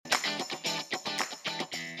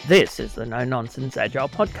This is the No Nonsense Agile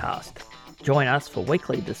podcast. Join us for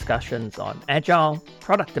weekly discussions on Agile,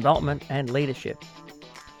 product development, and leadership,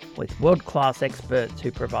 with world-class experts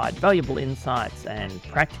who provide valuable insights and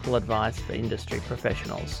practical advice for industry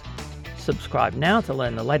professionals. Subscribe now to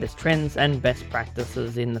learn the latest trends and best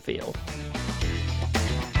practices in the field.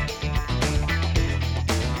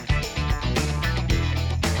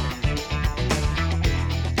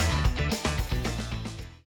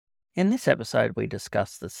 In this episode, we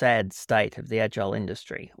discuss the sad state of the Agile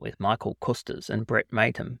industry with Michael Custas and Brett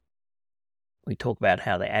Matham. We talk about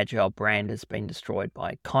how the Agile brand has been destroyed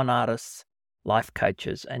by con artists, life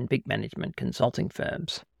coaches, and big management consulting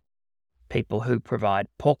firms. People who provide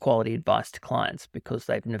poor quality advice to clients because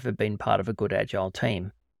they've never been part of a good Agile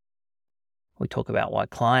team. We talk about why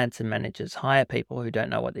clients and managers hire people who don't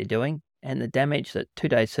know what they're doing and the damage that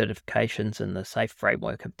 2-day certifications and the SAFe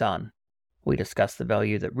framework have done. We discuss the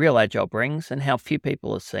value that real Agile brings and how few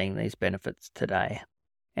people are seeing these benefits today.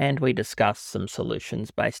 And we discuss some solutions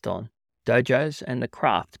based on dojos and the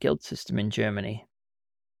Craft Guild system in Germany.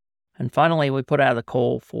 And finally, we put out a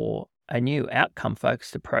call for a new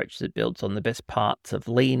outcome-focused approach that builds on the best parts of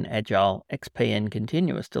Lean, Agile, XP, and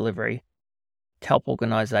continuous delivery to help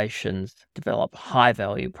organizations develop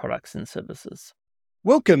high-value products and services.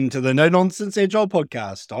 Welcome to the No Nonsense Agile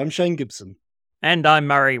podcast. I'm Shane Gibson. And I'm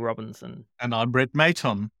Murray Robinson. And I'm Brett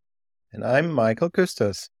Matham. And I'm Michael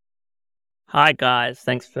Custas. Hi guys,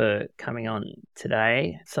 thanks for coming on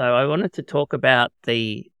today. So I wanted to talk about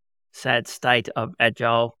the sad state of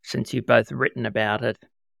Agile since you've both written about it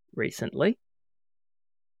recently.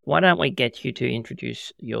 Why don't we get you to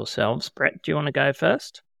introduce yourselves? Brett, do you want to go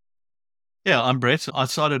first? Yeah, I'm Brett. I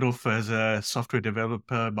started off as a software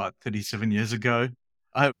developer about 37 years ago.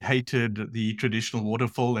 I hated the traditional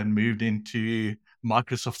waterfall and moved into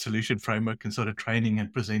Microsoft Solution Framework and started training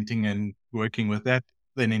and presenting and working with that,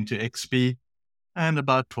 then into XP. And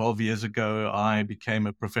about 12 years ago, I became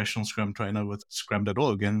a professional Scrum trainer with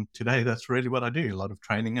Scrum.org. And today, that's really what I do, a lot of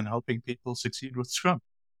training and helping people succeed with Scrum.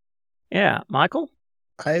 Yeah, Michael?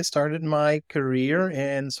 I started my career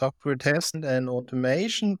in software test and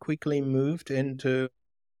automation, quickly moved into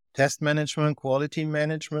test management, quality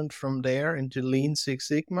management, from there into Lean Six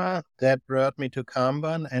Sigma. That brought me to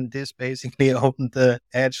Kanban, and this basically opened the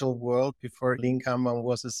Agile world before Lean Kanban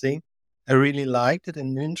was a thing. I really liked it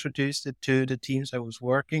and introduced it to the teams I was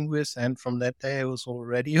working with, and from that day I was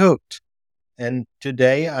already hooked. And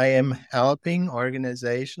today I am helping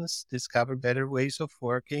organizations discover better ways of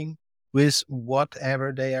working with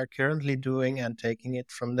whatever they are currently doing and taking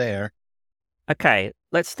it from there. Okay,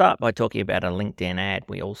 let's start by talking about a LinkedIn ad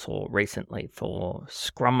we all saw recently for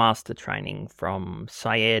Scrum Master training from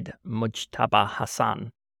Syed Mujtaba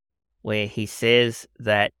Hassan, where he says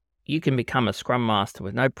that you can become a Scrum Master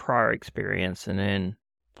with no prior experience and earn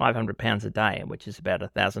 £500 a day, which is about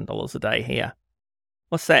 $1,000 a day here.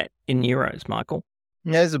 What's that in euros, Michael?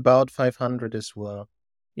 Yeah, it's about 500 as well.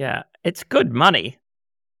 Yeah, it's good money.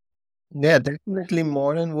 Yeah, definitely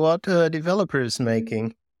more than what a developer is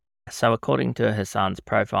making. So according to Hassan's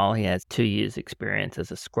profile, he has 2 years experience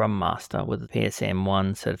as a Scrum Master with a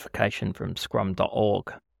PSM1 certification from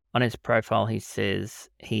Scrum.org. On his profile, he says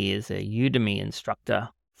he is a Udemy instructor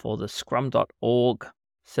for the Scrum.org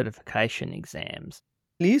certification exams.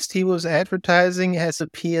 At least he was advertising as a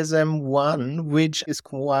PSM1, which is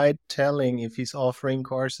quite telling if he's offering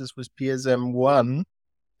courses with PSM1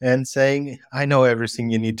 and saying, I know everything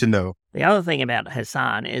you need to know. The other thing about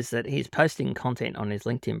Hassan is that he's posting content on his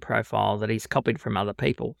LinkedIn profile that he's copied from other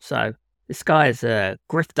people. So this guy is a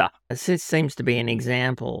grifter. This seems to be an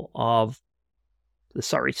example of the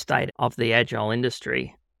sorry state of the Agile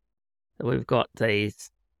industry. We've got these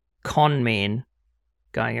con men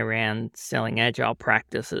going around selling Agile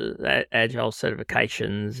practices, Agile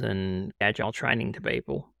certifications and Agile training to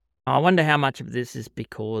people. I wonder how much of this is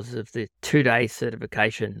because of the 2-day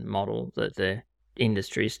certification model that the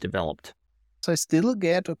industry's developed. So I still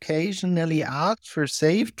get occasionally asked for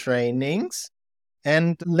SAFe trainings,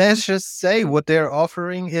 and let's just say what they're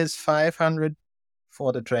offering is 500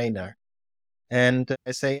 for the trainer. And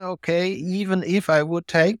I say, okay, even if I would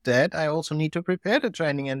take that, I also need to prepare the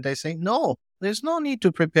training. And they say, no, there's no need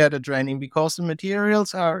to prepare the training because the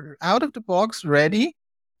materials are out of the box ready.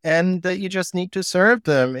 And you just need to serve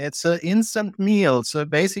them. It's an instant meal. So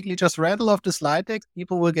basically just rattle off the slide deck.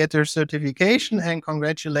 People will get their certification, and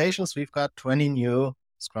congratulations, we've got 20 new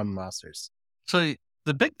Scrum Masters. So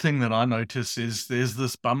the big thing that I notice is there's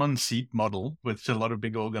this bum on seat model, which a lot of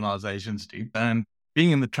big organizations do. And being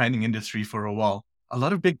in the training industry for a while, a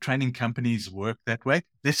lot of big training companies work that way.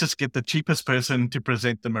 Let's just get the cheapest person to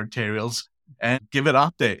present the materials and give it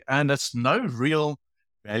out there. And it's no real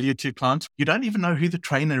value to clients. You don't even know who the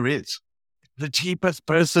trainer is. The cheapest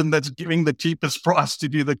person that's giving the cheapest price to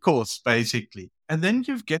do the course, basically. And then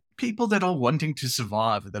you get people that are wanting to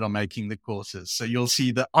survive that are making the courses. So you'll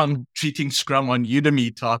see the I'm treating Scrum on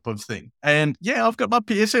Udemy type of thing. And yeah, I've got my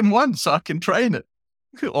PSM1 so I can train it,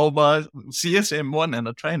 or my CSM1 and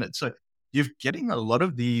I train it. So you're getting a lot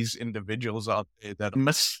of these individuals out there that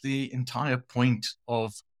miss the entire point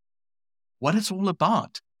of what it's all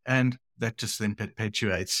about. And that just then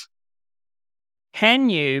perpetuates. Can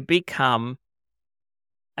you become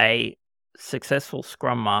a successful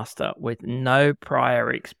Scrum Master with no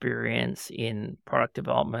prior experience in product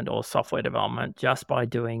development or software development just by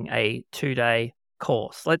doing a 2-day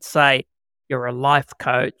course? Let's say you're a life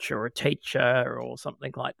coach or a teacher or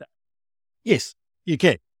something like that. Yes, you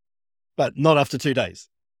can, but not after 2 days.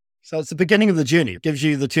 So it's the beginning of the journey. It gives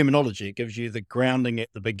you the terminology. It gives you the grounding at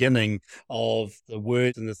the beginning of the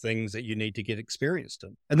words and the things that you need to get experienced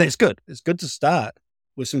in. And that's good. It's good to start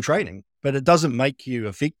with some training, but it doesn't make you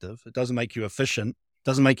effective. It doesn't make you efficient. It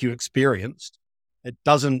doesn't make you experienced. It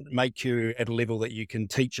doesn't make you at a level that you can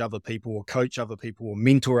teach other people or coach other people or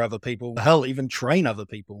mentor other people, hell, even train other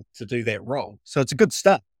people to do that role. So it's a good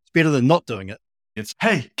start. It's better than not doing it. It's,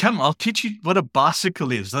 hey, come, I'll teach you what a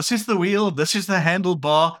bicycle is. This is the wheel, this is the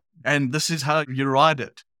handlebar, and this is how you ride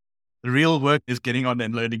it. The real work is getting on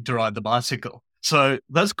and learning to ride the bicycle. So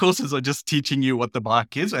those courses are just teaching you what the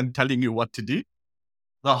bike is and telling you what to do.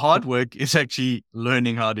 The hard work is actually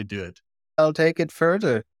learning how to do it. I'll take it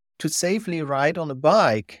further. To safely ride on a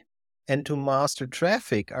bike and to master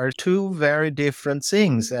traffic are two very different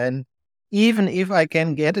things. And even if I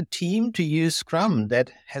can get a team to use Scrum,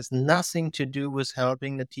 that has nothing to do with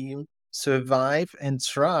helping the team survive and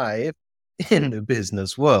thrive in the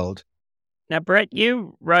business world. Now, Brett,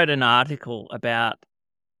 you wrote an article about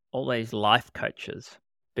all these life coaches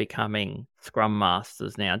becoming Scrum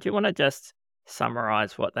Masters now. Do you want to just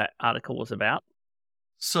summarize what that article was about?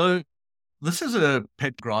 So this is a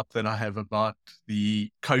pet gripe that I have about the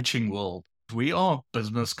coaching world. We are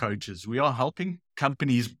business coaches. We are helping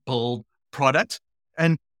companies build products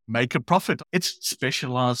and make a profit. It's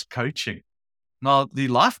specialized coaching. Now, the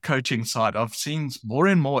life coaching side, I've seen more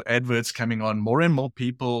and more adverts coming on, more and more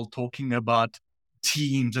people talking about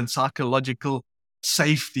teams and psychological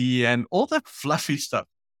safety and all that fluffy stuff.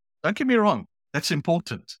 Don't get me wrong, that's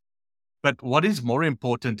important. But what is more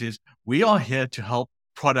important is we are here to help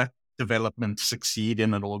product development succeed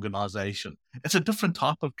in an organization. It's a different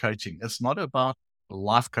type of coaching. It's not about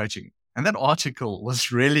life coaching. And that article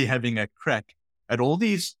was really having a crack at all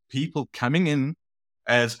these people coming in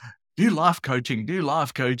as do life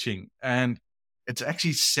coaching. And it's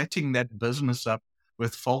actually setting that business up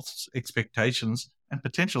with false expectations and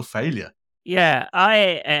potential failure. Yeah,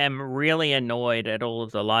 I am really annoyed at all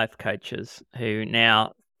of the life coaches who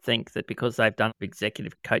now think that because they've done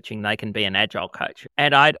executive coaching, they can be an agile coach.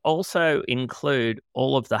 And I'd also include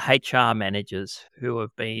all of the HR managers who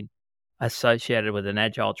have been associated with an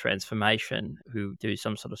agile transformation, who do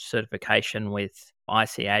some sort of certification with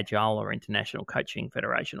IC Agile or International Coaching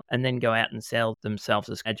Federation, and then go out and sell themselves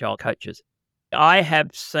as agile coaches. I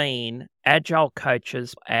have seen agile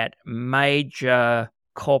coaches at major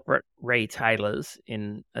corporate retailers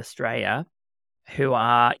in Australia who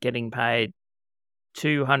are getting paid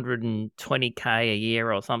 $220K a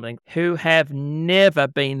year or something, who have never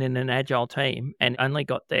been in an agile team and only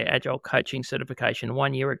got their agile coaching certification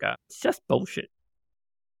 1 year ago. It's just bullshit.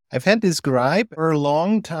 I've had this gripe for a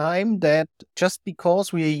long time that just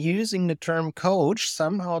because we are using the term coach,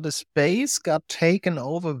 somehow the space got taken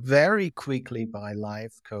over very quickly by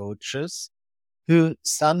life coaches who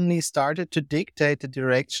suddenly started to dictate the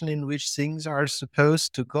direction in which things are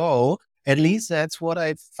supposed to go. At least that's what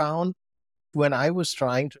I found when I was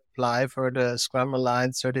trying to apply for the Scrum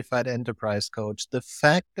Alliance Certified Enterprise Coach. The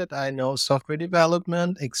fact that I know software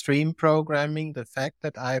development, extreme programming, the fact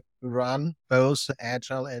that I've run both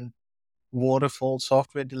Agile and waterfall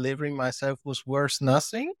software delivery myself was worth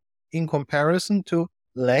nothing in comparison to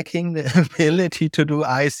lacking the ability to do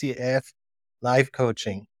ICF life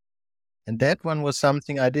coaching. And that one was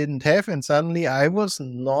something I didn't have, and suddenly I was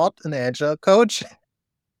not an Agile coach.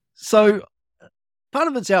 So part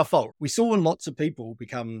of it's our fault. We saw lots of people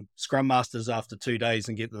become Scrum Masters after 2 days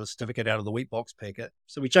and get the certificate out of the Wheatbox packet.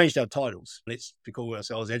 So we changed our titles. Let's call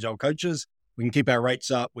ourselves Agile Coaches. We can keep our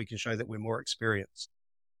rates up. We can show that we're more experienced.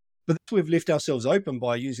 But we've left ourselves open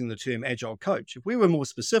by using the term Agile Coach. If we were more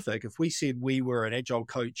specific, if we said we were an Agile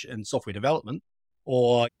Coach in software development,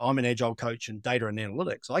 or I'm an Agile Coach in data and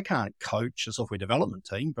analytics, I can't coach a software development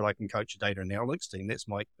team, but I can coach a data and analytics team. That's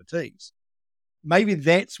my expertise. maybe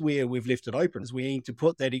that's where we've left it open, is we need to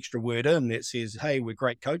put that extra word in that says, hey, we're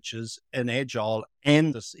great coaches in Agile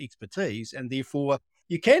and this expertise, and therefore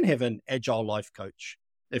you can have an Agile life coach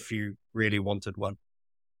if you really wanted one.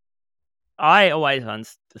 I always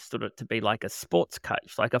understood it to be like a sports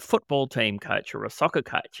coach, like a football team coach or a soccer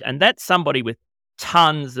coach. And that's somebody with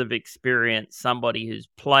tons of experience, somebody who's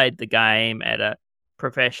played the game at a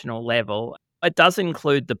professional level. It does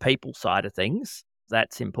include the people side of things.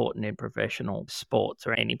 That's important in professional sports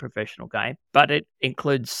or any professional game. But it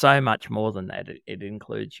includes so much more than that. It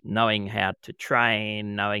includes knowing how to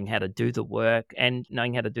train, knowing how to do the work, and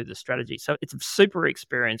knowing how to do the strategy. So it's a super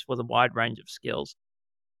experience with a wide range of skills.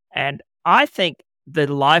 And I think the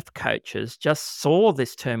life coaches just saw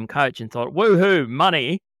this term coach and thought, woohoo,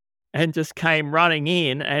 money, and just came running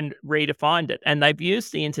in and redefined it. And they've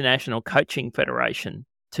used the International Coaching Federation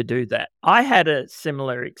to do that. I had a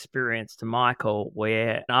similar experience to Michael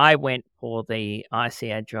where I went for the IC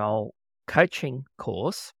Agile coaching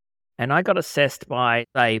course and I got assessed by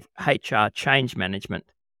a HR change management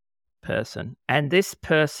person. And this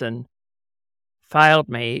person failed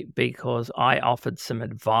me because I offered some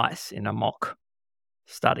advice in a mock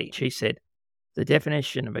study. She said, the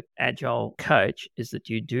definition of an agile coach is that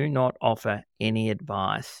you do not offer any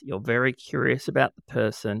advice. You're very curious about the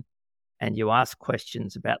person and you ask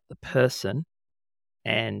questions about the person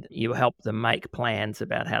and you help them make plans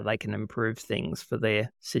about how they can improve things for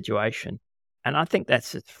their situation. And I think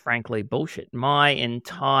that's just frankly bullshit. My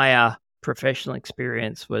entire professional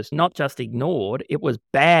experience was not just ignored, it was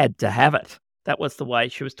bad to have it. That was the way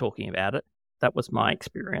she was talking about it. That was my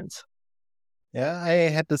experience. Yeah, I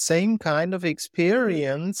had the same kind of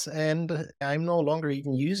experience, and I'm no longer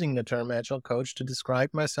even using the term Agile coach to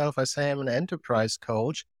describe myself. I say I'm an enterprise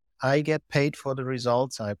coach. I get paid for the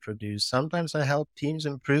results I produce. Sometimes I help teams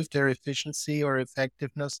improve their efficiency or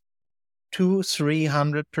effectiveness to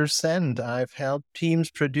 300%. I've helped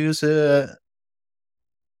teams produce a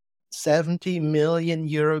 70 million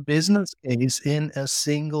euro business case in a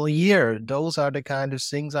single year. Those are the kind of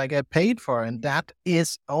things I get paid for. And that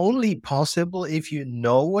is only possible if you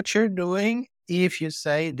know what you're doing. If you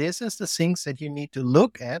say, this is the things that you need to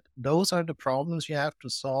look at, those are the problems you have to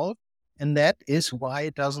solve. And that is why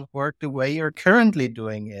it doesn't work the way you're currently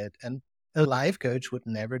doing it. And a life coach would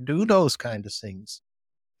never do those kind of things.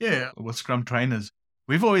 Yeah, with Scrum trainers,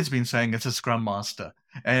 we've always been saying it's a Scrum Master.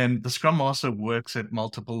 And the Scrum Master works at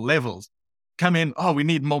multiple levels. Come in, oh, we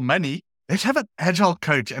need more money. Let's have an Agile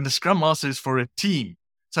coach, and the Scrum Master is for a team.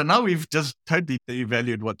 So now we've just totally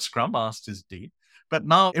devalued what Scrum Masters do. But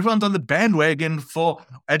now everyone's on the bandwagon for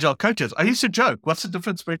Agile coaches. I used to joke, what's the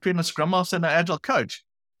difference between a Scrum Master and an Agile coach?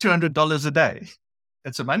 $200 a day.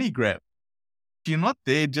 It's a money grab. You're not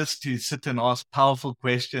there just to sit and ask powerful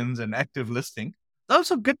questions and active listening. Those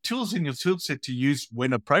are good tools in your tool set to use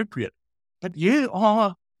when appropriate. But you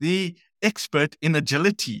are the expert in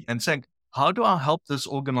agility and saying, how do I help this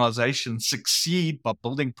organization succeed by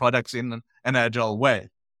building products in an agile way?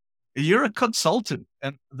 You're a consultant.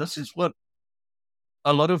 And this is what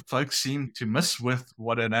a lot of folks seem to miss with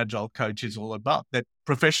what an agile coach is all about. That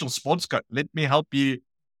professional sports coach, let me help you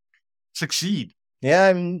succeed. Yeah,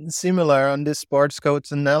 I'm similar on this sports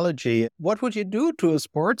coach analogy. What would you do to a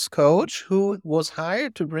sports coach who was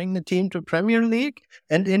hired to bring the team to Premier League?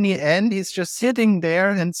 And in the end, he's just sitting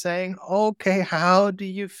there and saying, okay, how do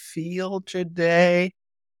you feel today?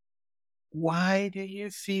 Why do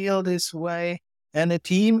you feel this way? And a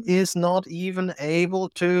team is not even able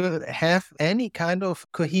to have any kind of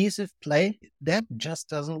cohesive play. That just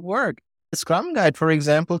doesn't work. The Scrum Guide, for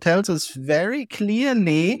example, tells us very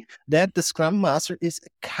clearly that the Scrum Master is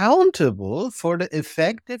accountable for the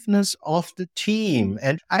effectiveness of the team.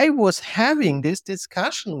 And I was having this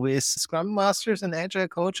discussion with Scrum Masters and Agile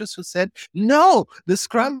coaches who said, no, the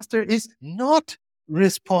Scrum Master is not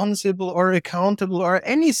responsible or accountable or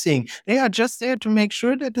anything. They are just there to make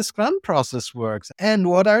sure that the Scrum process works. And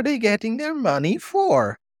what are they getting their money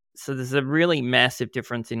for? So there's a really massive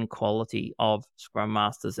difference in quality of Scrum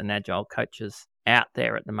Masters and Agile coaches out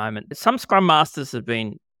there at the moment. Some Scrum Masters have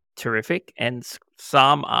been terrific and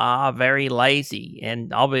some are very lazy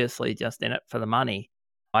and obviously just in it for the money.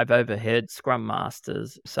 I've overheard Scrum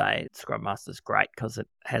Masters say Scrum Master's great because it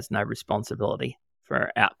has no responsibility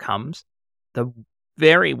for outcomes. The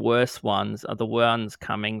very worst ones are the ones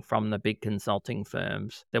coming from the big consulting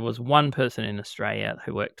firms. There was one person in Australia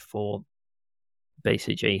who worked for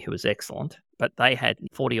BCG who was excellent, but they had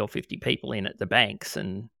 40 or 50 people in at the banks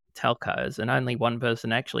and telcos, and only one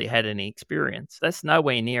person actually had any experience. That's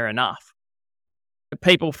nowhere near enough.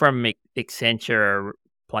 People from Accenture or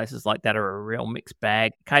places like that are a real mixed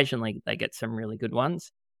bag. Occasionally they get some really good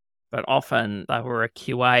ones, but often they were a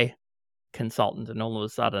QA consultant and all of a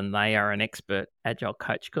sudden they are an expert agile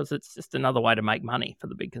coach because it's just another way to make money for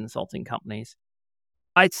the big consulting companies.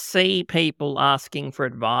 I see people asking for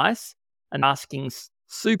advice and asking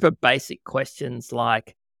super basic questions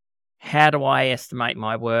like, how do I estimate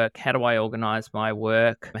my work? How do I organize my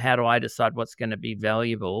work? How do I decide what's going to be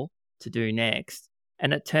valuable to do next?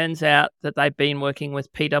 And it turns out that they've been working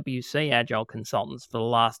with PwC agile consultants for the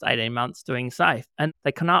last 18 months doing SAFe, and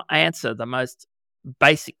they cannot answer the most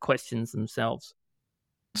basic questions themselves.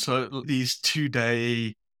 So these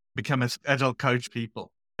 2-day become as agile coach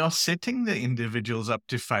people are setting the individuals up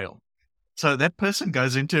to fail. So that person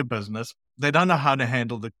goes into a business, they don't know how to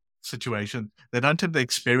handle the situation, they don't have the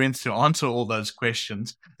experience to answer all those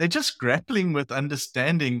questions. They're just grappling with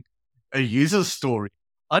understanding a user story.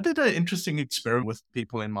 I did an interesting experiment with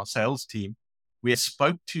people in my sales team. We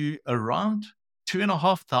spoke to around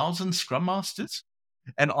 2,500 Scrum Masters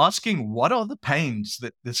and asking what are the pains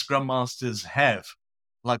that the Scrum Masters have?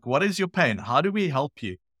 Like, what is your pain? How do we help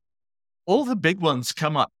you? All the big ones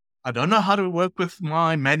come up. I don't know how to work with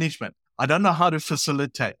my management. I don't know how to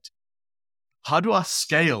facilitate. How do I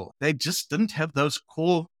scale? They just didn't have those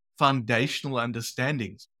core foundational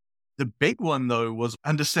understandings. The big one, though, was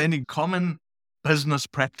understanding common business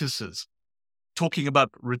practices, talking about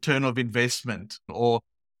return of investment or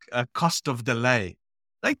cost of delay.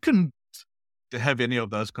 They couldn't have any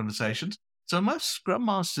of those conversations. So most Scrum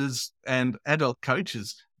Masters and Agile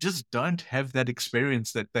coaches just don't have that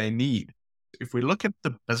experience that they need. If we look at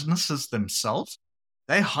the businesses themselves,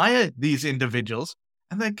 they hire these individuals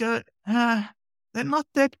and they go, they're not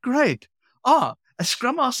that great. A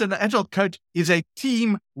Scrum Master and an Agile coach is a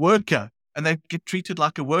team worker and they get treated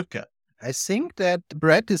like a worker. I think that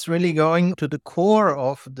Brett is really going to the core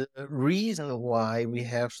of the reason why we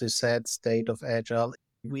have this sad state of Agile.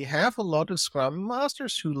 We have a lot of Scrum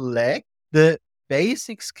Masters who lack the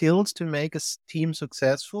basic skills to make a team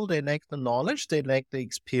successful. They lack the knowledge, they lack the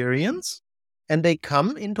experience, and they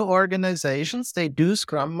come into organizations, they do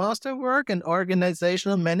Scrum Master work, and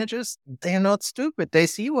organizational managers, they're not stupid. They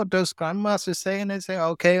see what those Scrum Masters say and they say,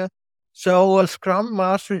 okay, so a Scrum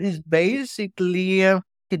Master is basically a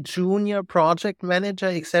junior project manager,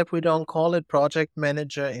 except we don't call it project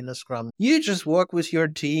manager in a Scrum. You just work with your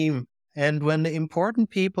team. And when the important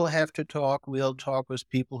people have to talk, we'll talk with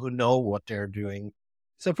people who know what they're doing.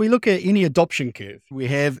 So if we look at any adoption curve, we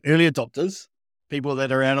have early adopters, people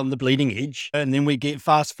that are out on the bleeding edge, and then we get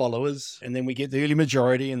fast followers, and then we get the early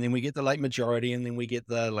majority, and then we get the late majority, and then we get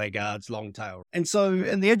the laggards, long tail. And so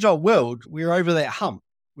in the Agile world, we're over that hump.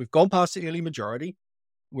 We've gone past the early majority.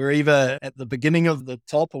 We're either at the beginning of the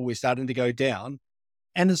top or we're starting to go down.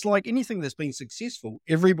 And it's like anything that's been successful,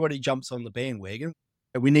 everybody jumps on the bandwagon.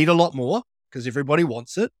 We need a lot more because everybody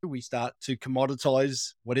wants it. We start to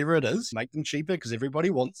commoditize whatever it is, make them cheaper because everybody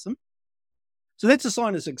wants them. So that's a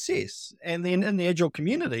sign of success. And then in the Agile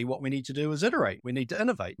community, what we need to do is iterate. We need to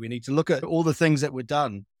innovate. We need to look at all the things that were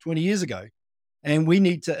done 20 years ago. And we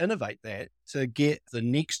need to innovate that to get the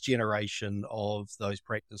next generation of those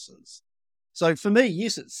practices. So for me,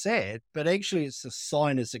 yes, it's sad, but actually it's a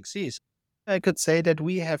sign of success. I could say that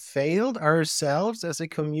we have failed ourselves as a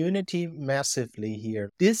community massively here.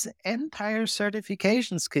 This entire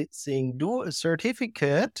certification thing, do a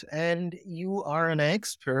certificate and you are an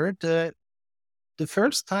expert. The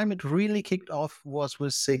first time it really kicked off was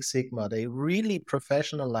with Six Sigma. They really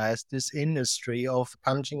professionalized this industry of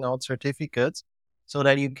punching out certificates so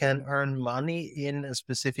that you can earn money in a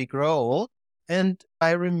specific role. And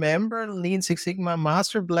I remember Lean Six Sigma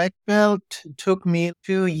Master Black Belt took me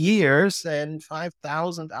 2 years and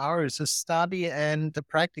 5,000 hours of study and the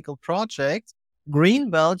practical projects. Green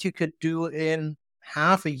Belt you could do in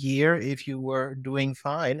half a year if you were doing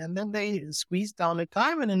fine. And then they squeezed down the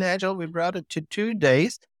time, and in Agile we brought it to 2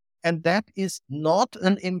 days. And that is not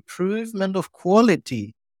an improvement of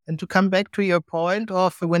quality. And to come back to your point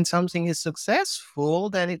of when something is successful,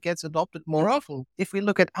 then it gets adopted more often. If we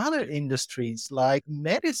look at other industries like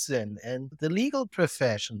medicine and the legal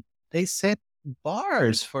profession, they set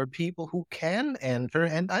bars for people who can enter.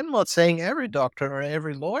 And I'm not saying every doctor or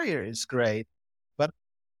every lawyer is great, but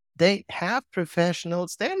they have professional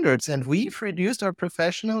standards. And we've reduced our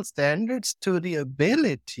professional standards to the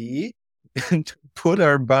ability to put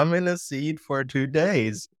our bum in a seat for 2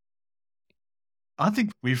 days. I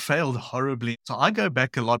think we failed horribly. So I go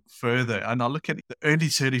back a lot further and I look at the early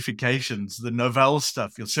certifications, the Novell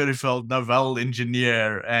stuff, your certified Novell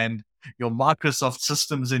engineer and your Microsoft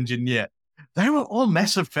systems engineer. They were all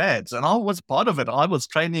massive fads and I was part of it. I was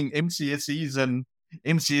training MCSEs and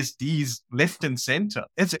MCSDs left and center.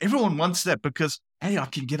 Everyone wants that because hey, I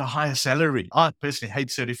can get a higher salary. I personally hate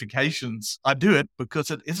certifications. I do it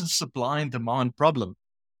because it is a supply and demand problem.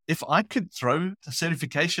 If I could throw the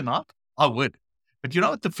certification up, I would. But you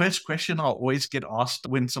know what the first question I always get asked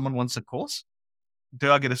when someone wants a course?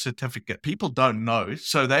 Do I get a certificate? People don't know.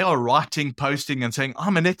 So they are writing, posting and saying,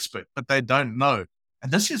 I'm an expert, but they don't know.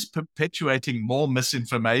 And this is perpetuating more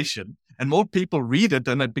misinformation, and more people read it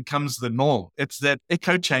and it becomes the norm. It's that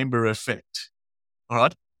echo chamber effect. All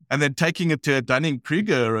right. And then taking it to a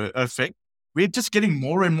Dunning-Kruger effect, we're just getting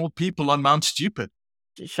more and more people on Mount Stupid.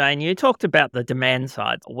 Shane, you talked about the demand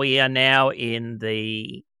side. We are now in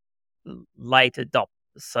the late adopters.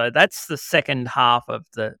 So that's the second half of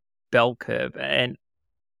the bell curve. And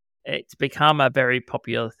it's become a very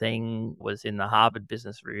popular thing, was in the Harvard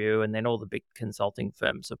Business Review, and then all the big consulting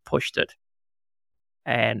firms have pushed it.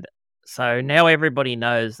 And so now everybody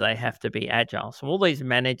knows they have to be agile. So all these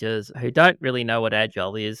managers who don't really know what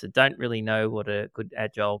agile is, don't really know what a good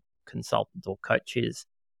agile consultant or coach is,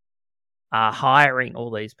 are hiring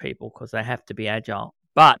all these people because they have to be agile.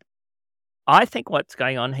 But I think what's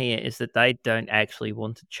going on here is that they don't actually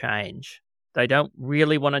want to change. They don't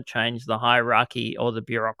really want to change the hierarchy or the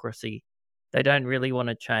bureaucracy. They don't really want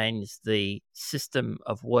to change the system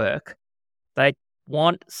of work. They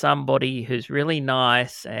want somebody who's really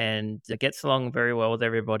nice and gets along very well with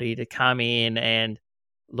everybody to come in and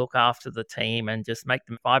look after the team and just make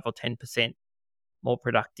them 5 or 10% more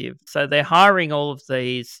productive. So they're hiring all of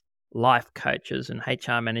these life coaches and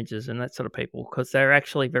HR managers and that sort of people because they're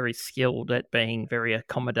actually very skilled at being very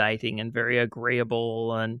accommodating and very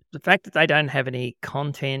agreeable. And the fact that they don't have any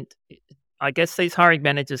content, I guess these hiring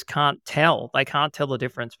managers can't tell. They can't tell the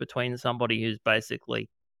difference between somebody who's basically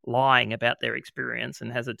lying about their experience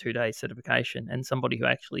and has a 2-day certification and somebody who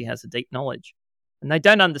actually has a deep knowledge. And they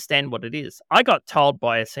don't understand what it is. I got told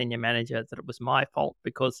by a senior manager that it was my fault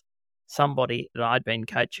because somebody that I'd been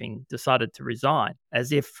coaching decided to resign,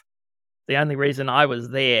 as if the only reason I was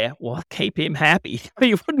there was keep him happy.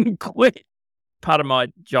 He wouldn't quit. Part of my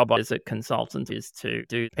job as a consultant is to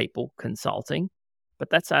do people consulting, but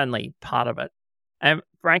that's only part of it. And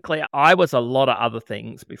frankly, I was a lot of other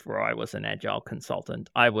things before I was an agile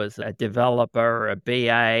consultant. I was a developer, a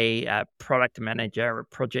BA, a product manager, a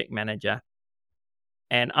project manager.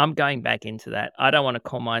 And I'm going back into that. I don't want to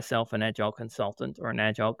call myself an agile consultant or an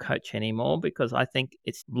agile coach anymore because I think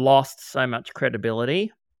it's lost so much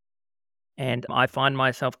credibility. And I find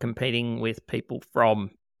myself competing with people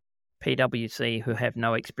from PwC who have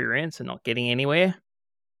no experience and not getting anywhere.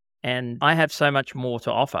 And I have so much more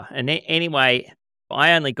to offer. And anyway,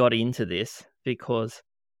 I only got into this because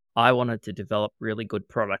I wanted to develop really good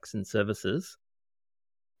products and services.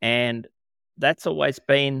 And that's always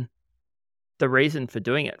been the reason for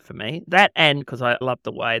doing it for me. That, and because I love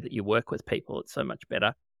the way that you work with people, it's so much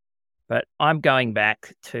better. But I'm going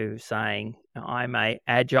back to saying I'm an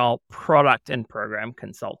agile product and program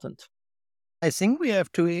consultant. I think we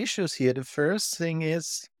have two issues here. The first thing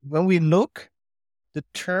is when we look, the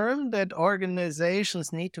term that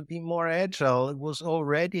organizations need to be more agile, it was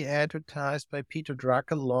already advertised by Peter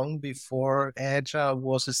Drucker long before agile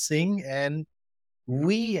was a thing. And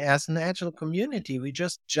we as an agile community, we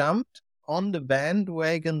just jumped on the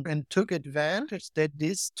bandwagon and took advantage that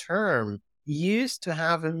this term used to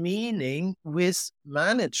have a meaning with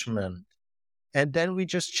management. And then we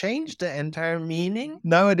just changed the entire meaning.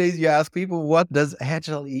 Nowadays, you ask people, what does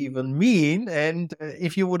agile even mean? And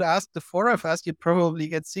if you would ask the four of us, you'd probably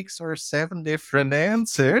get 6 or 7 different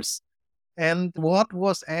answers. And what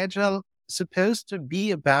was agile supposed to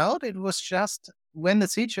be about? It was just when the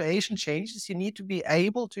situation changes, you need to be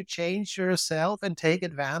able to change yourself and take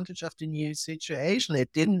advantage of the new situation.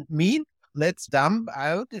 It didn't mean let's dump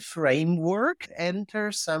out the framework,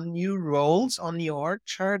 enter some new roles on the org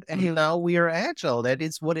chart, and now we are agile. That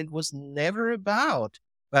is what it was never about.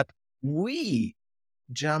 But we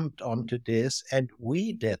jumped onto this and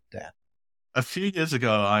we did that. A few years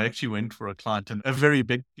ago, I actually went for a client in a very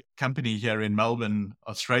big company here in Melbourne,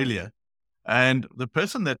 Australia. And the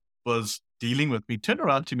person that was dealing with me turned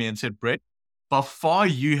around to me and said, Brett, by far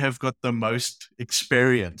you have got the most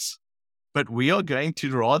experience. But we are going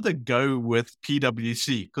to rather go with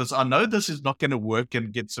PwC because I know this is not going to work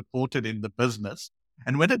and get supported in the business.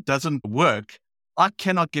 And when it doesn't work, I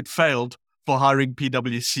cannot get failed for hiring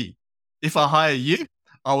PwC. If I hire you,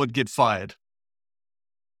 I would get fired.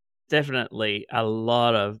 Definitely a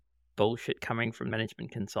lot of bullshit coming from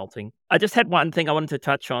management consulting. I just had one thing I wanted to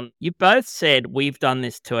touch on. You both said we've done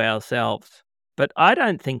this to ourselves, but I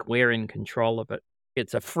don't think we're in control of it.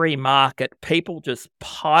 It's a free market. People just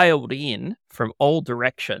piled in from all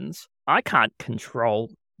directions. I can't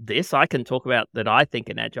control this, I can talk about that I think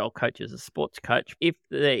an agile coach is a sports coach. If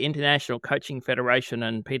the International Coaching Federation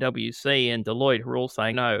and PwC and Deloitte are all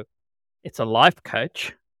saying, no, it's a life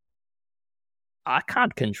coach, I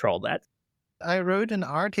can't control that. I wrote an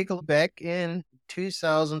article back in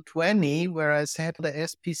 2020 where I said the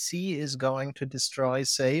SPC is going to destroy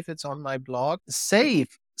SAFe. It's on my blog.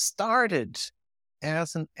 SAFe started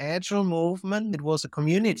as an agile movement. It was a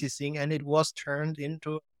community thing, and it was turned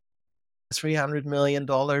into a $300 million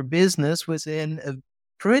business within a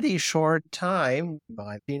pretty short time.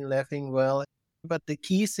 I've been laughing well. But the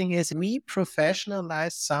key thing is we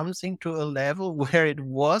professionalized something to a level where it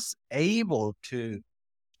was able to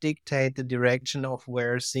dictate the direction of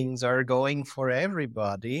where things are going for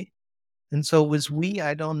everybody. And so with we,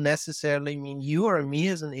 I don't necessarily mean you or me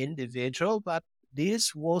as an individual, but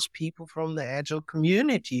this was people from the agile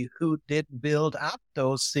community who did build up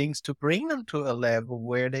those things to bring them to a level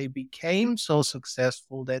where they became so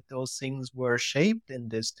successful that those things were shaped in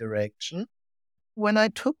this direction. When I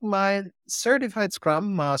took my certified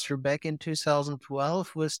Scrum Master back in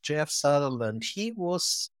 2012 with Jeff Sutherland, he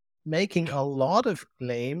was making a lot of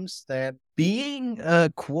claims that being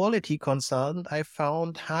a quality consultant, I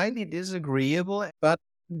found highly disagreeable, but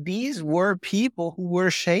these were people who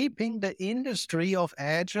were shaping the industry of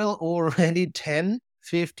Agile already 10,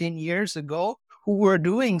 15 years ago, who were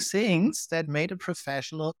doing things that made a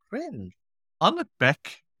professional cringe. I look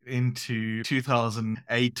back into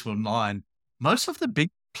 2008 or 9, most of the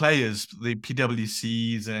big players, the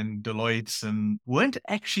PwCs and Deloittes, and weren't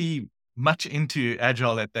actually much into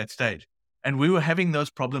Agile at that stage. And we were having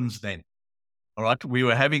those problems then. All right. We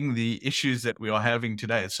were having the issues that we are having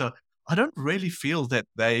today. So I don't really feel that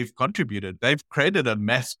they've contributed. They've created a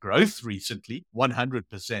mass growth recently,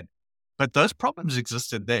 100%. But those problems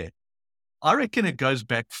existed there. I reckon it goes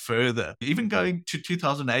back further, even going to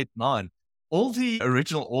 2008-9. All the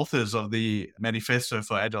original authors of the Manifesto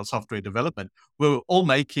for Agile Software Development were all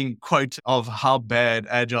making quote of how bad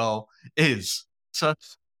Agile is. So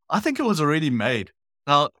I think it was already made.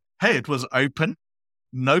 Now, hey, it was open,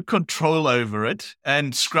 no control over it,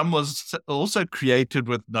 and Scrum was also created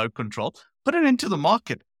with no control. Put it into the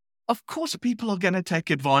market. Of course, people are going to take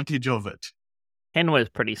advantage of it. Ken was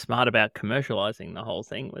pretty smart about commercializing the whole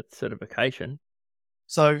thing with certification.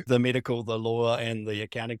 So the medical, the law, and the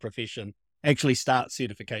accounting profession actually start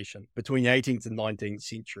certification between the 18th and 19th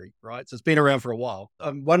century, right? So it's been around for a while.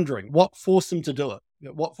 I'm wondering what forced them to do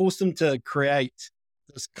it? What forced them to create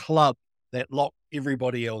this club that locked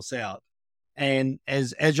everybody else out? And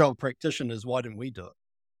as agile practitioners, why didn't we do it?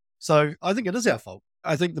 So I think it is our fault.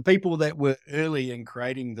 I think the people that were early in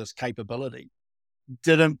creating this capability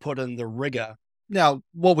didn't put in the rigor. Now,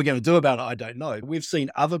 what we're going to do about it, I don't know. We've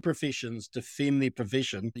seen other professions defend their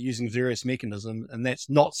profession using various mechanisms, and that's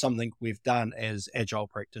not something we've done as agile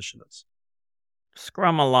practitioners.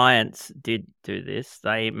 Scrum Alliance did do this.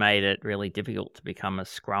 They made it really difficult to become a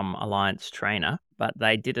Scrum Alliance trainer, but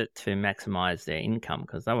they did it to maximize their income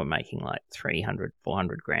because they were making like 300,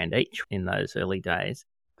 400 grand each in those early days.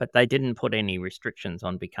 But they didn't put any restrictions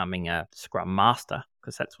on becoming a Scrum Master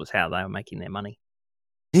because that was how they were making their money.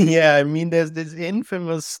 Yeah, I mean, there's this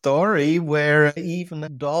infamous story where even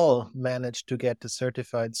Dahl managed to get the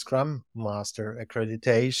certified Scrum Master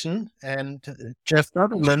accreditation. And Jeff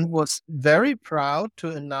Sutherland was very proud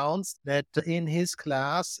to announce that in his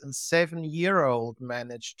class, a 7-year-old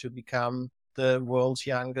managed to become the world's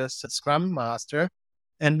youngest Scrum Master.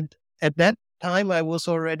 And at that time, I was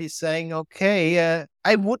already saying, okay,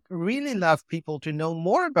 I would really love people to know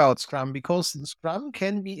more about Scrum because Scrum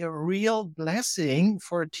can be a real blessing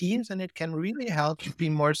for teams and it can really help to be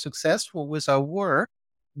more successful with our work.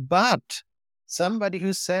 But somebody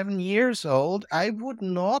who's 7 years old, I would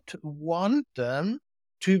not want them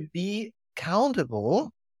to be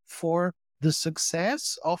accountable for the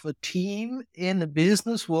success of a team in a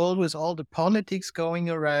business world with all the politics going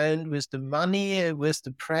around, with the money, with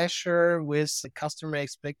the pressure, with the customer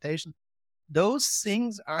expectation. Those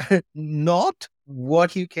things are not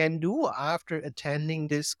what you can do after attending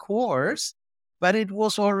this course, but it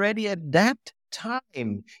was already at that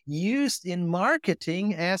time used in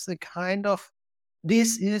marketing as a kind of,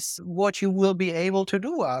 this is what you will be able to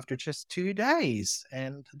do after just 2 days.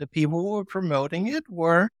 And the people who were promoting it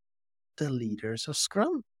were the leaders of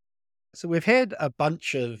Scrum. So we've had a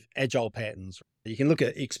bunch of agile patterns. You can look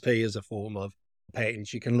at XP as a form of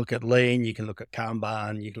patterns. You can look at Lean, you can look at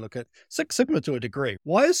Kanban, you can look at Six Sigma to a degree.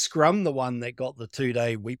 Why is Scrum the one that got the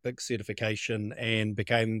 2-day Weet-Bix certification and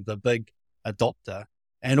became the big adopter?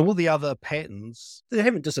 And all the other patterns, they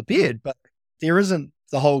haven't disappeared, but there isn't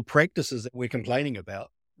the whole practices that we're complaining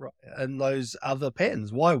about, right? And those other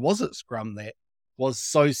patterns. Why was it Scrum that was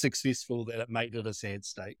so successful that it made it a sad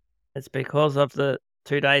state? It's because of the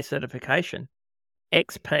 2-day certification.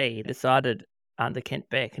 XP decided under Kent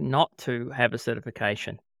Beck not to have a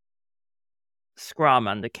certification. Scrum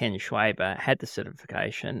under Ken Schwaber had the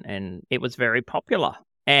certification, and it was very popular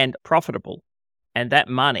and profitable. And that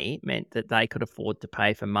money meant that they could afford to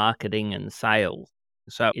pay for marketing and sales.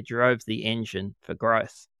 So it drove the engine for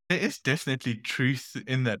growth. There is definitely truth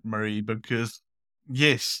in that, Murray, because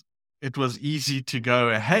yes, it was easy to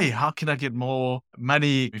go, hey, how can I get more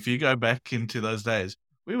money? If you go back into those days,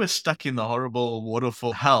 we were stuck in the horrible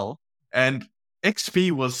waterfall hell, and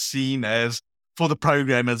XP was seen as for the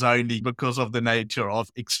programmers only because of the nature of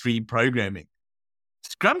extreme programming.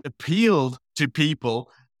 Scrum appealed to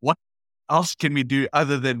people. What else can we do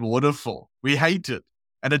other than waterfall? We hate it.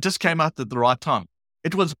 And it just came out at the right time.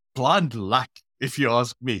 It was blind luck, if you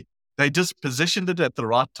ask me. They just positioned it at the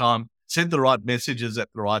right time, sent the right messages at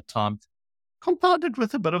the right time, compounded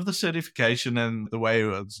with a bit of the certification and the way it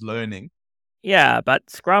was learning. Yeah, but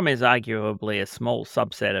Scrum is arguably a small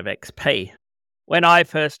subset of XP. When I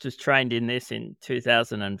first was trained in this in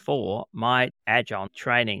 2004, my Agile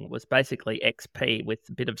training was basically XP with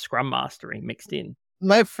a bit of Scrum Mastery mixed in.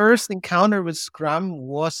 My first encounter with Scrum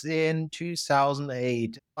was in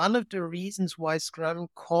 2008. One of the reasons why Scrum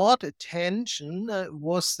caught attention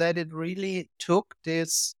was that it really took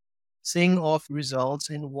this thing of results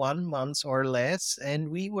in 1 month or less, and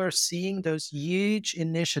we were seeing those huge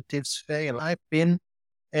initiatives fail. I've been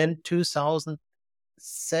in 2007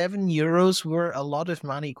 euros were a lot of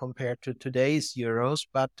money compared to today's euros,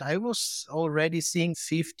 but I was already seeing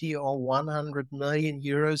 50 or 100 million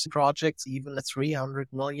euros projects, even 300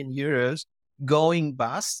 million euros going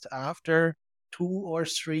bust after 2 or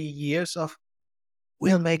 3 years of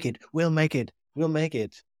we'll make it.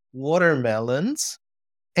 Watermelons.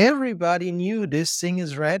 Everybody knew this thing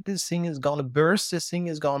is red, this thing is gonna burst, this thing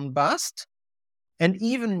is gonna bust. And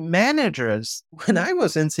even managers, when I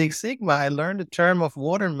was in Six Sigma, I learned the term of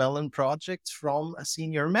watermelon projects from a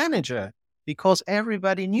senior manager because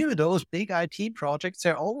everybody knew those big IT projects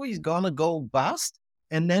are always going to go bust.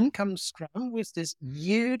 And then comes Scrum with this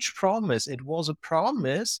huge promise. It was a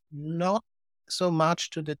promise not so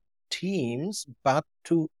much to the teams, but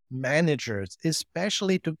to managers,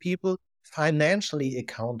 especially to people financially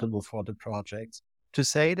accountable for the projects. To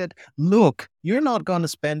say that, look, you're not going to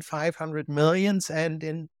spend 500 millions and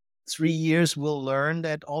in 3 years we'll learn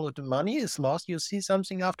that all of the money is lost. You'll see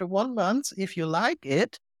something after 1 month. If you like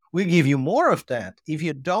it, we'll give you more of that. If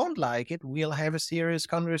you don't like it, we'll have a serious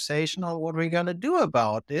conversation on what we're going to do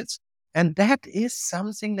about it. And that is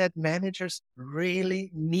something that managers really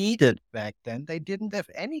needed back then. They didn't have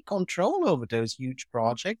any control over those huge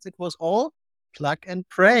projects. It was all plug and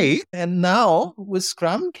pray. And now with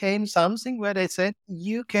Scrum came something where they said,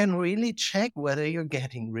 you can really check whether you're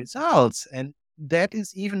getting results. And that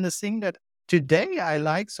is even the thing that today I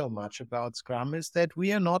like so much about Scrum is that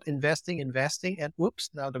we are not investing and whoops,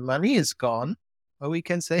 now the money is gone. But we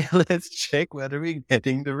can say, let's check whether we're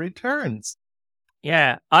getting the returns.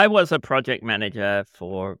 Yeah, I was a project manager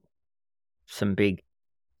for some big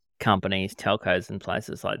companies, telcos and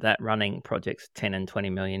places like that, running projects $10 and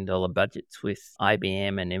 $20 million budgets with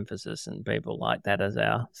IBM and Infosys and people like that as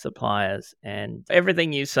our suppliers. And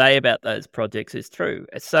everything you say about those projects is true.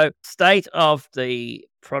 So state of the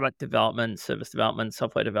product development, service development,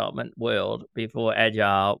 software development world before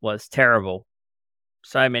Agile was terrible.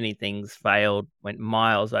 So many things failed, went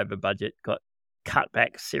miles over budget, got cut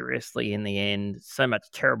back seriously in the end. So much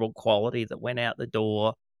terrible quality that went out the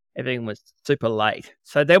door. Everything was super late.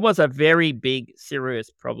 So there was a very big, serious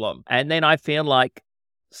problem. And then I feel like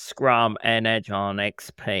Scrum and Agile and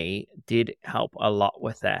XP did help a lot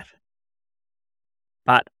with that.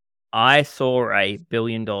 But I saw a $1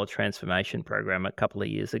 billion transformation program a couple of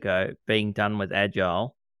years ago being done with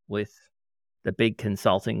Agile with the big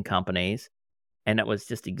consulting companies. And it was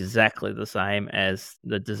just exactly the same as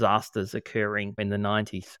the disasters occurring in the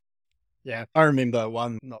 90s. Yeah, I remember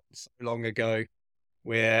one not so long ago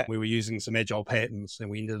where we were using some Agile patterns and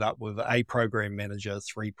we ended up with a program manager,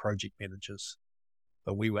 3 project managers.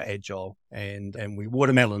 But we were Agile and we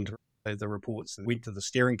watermeloned the reports and went to the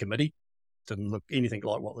steering committee. Didn't look anything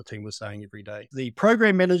like what the team was saying every day. The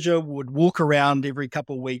program manager would walk around every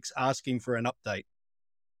couple of weeks asking for an update.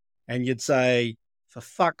 And you'd say, for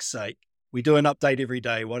fuck's sake, we do an update every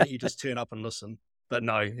day. Why don't you just turn up and listen? But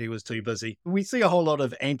no, he was too busy. We see a whole lot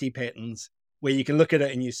of anti-patterns where you can look at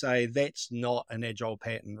it and you say, that's not an Agile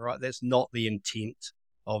pattern, right? That's not the intent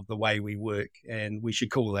of the way we work. And we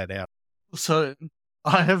should call that out. So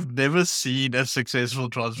I have never seen a successful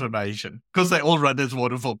transformation because they all run as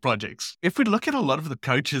waterfall projects. If we look at a lot of the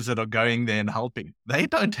coaches that are going there and helping, they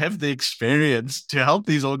don't have the experience to help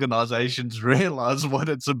these organizations realize what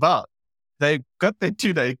it's about. They've got their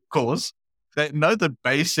 2-day course. They know the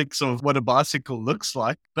basics of what a bicycle looks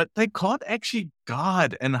like, but they can't actually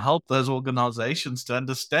guide and help those organizations to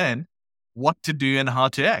understand what to do and how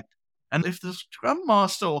to act. And if the Scrum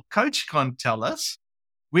Master or coach can't tell us,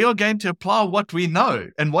 we are going to apply what we know.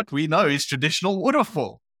 And what we know is traditional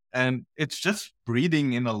waterfall. And it's just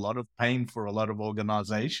breeding in a lot of pain for a lot of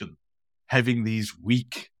organizations, having these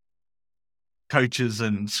weak coaches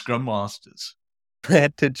and Scrum Masters. I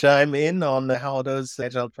had to chime in on how those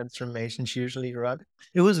agile transformations usually run.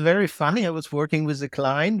 It was very funny. I was working with a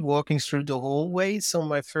client, walking through the hallways on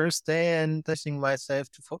my first day and testing myself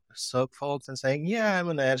to folks and saying, yeah, I'm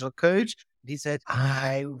an agile coach. He said,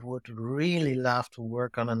 I would really love to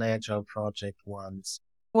work on an agile project once.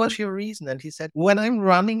 What's your reason? And he said, when I'm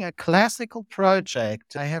running a classical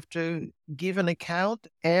project, I have to give an account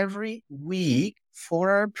every week for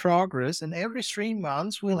our progress, and every 3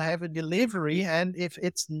 months we'll have a delivery. And if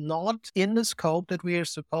it's not in the scope that we are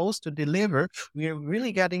supposed to deliver, we are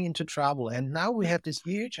really getting into trouble. And now we have this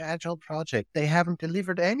huge agile project. They haven't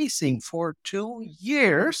delivered anything for 2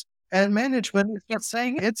 years, and management is just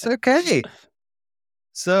saying it's okay.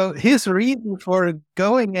 So his reason for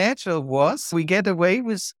going agile was we get away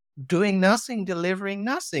with doing nothing, delivering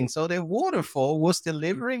nothing. So the waterfall was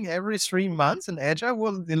delivering every 3 months and agile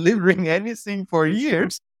was delivering anything for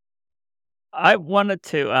years. I wanted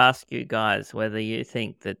to ask you guys whether you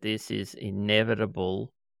think that this is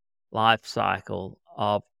inevitable life cycle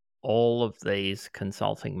of all of these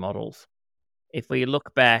consulting models. If we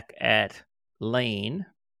look back at Lean,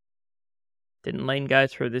 didn't Lean go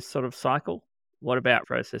through this sort of cycle? What about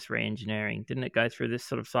process reengineering? Didn't it go through this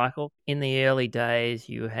sort of cycle? In the early days,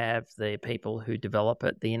 you have the people who develop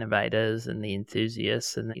it, the innovators and the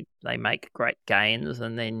enthusiasts, and they make great gains.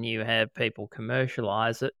 And then you have people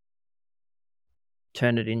commercialize it,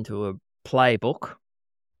 turn it into a playbook.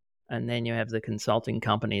 And then you have the consulting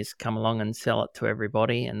companies come along and sell it to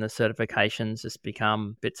everybody, and the certifications just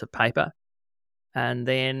become bits of paper. And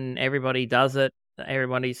then everybody does it.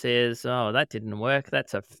 Everybody says, oh, that didn't work.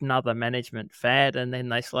 That's another management fad. And then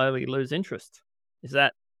they slowly lose interest. Is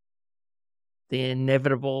that the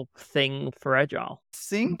inevitable thing for Agile? I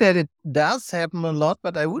think that it does happen a lot,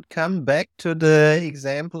 but I would come back to the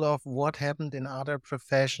example of what happened in other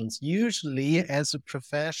professions. Usually, as a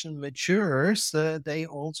profession matures, they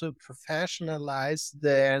also professionalize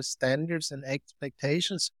their standards and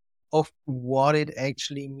expectations of what it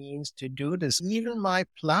actually means to do this. Even my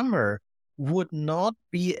plumber would not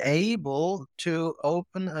be able to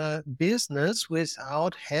open a business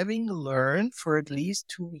without having learned for at least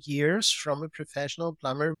 2 years from a professional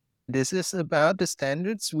plumber. This is about the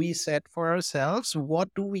standards we set for ourselves. What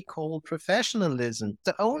do we call professionalism?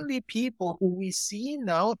 The only people who we see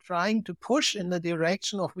now trying to push in the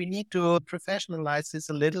direction of we need to professionalize this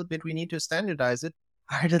a little bit, we need to standardize it,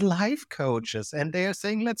 are the life coaches. And they are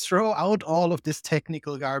saying, let's throw out all of this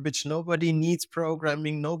technical garbage. Nobody needs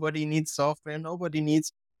programming. Nobody needs software. Nobody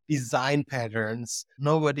needs design patterns.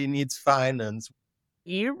 Nobody needs finance.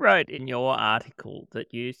 You wrote in your article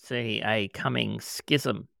that you see a coming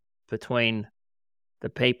schism between the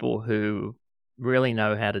people who really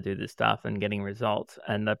know how to do this stuff and getting results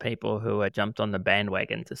and the people who are jumped on the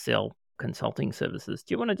bandwagon to sell consulting services.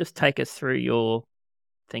 Do you want to just take us through your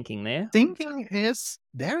thinking there? Thinking is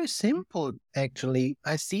very simple, actually.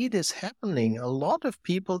 I see this happening. A lot of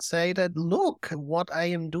people say that, look, what I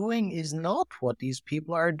am doing is not what these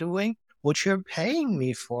people are doing. What you're paying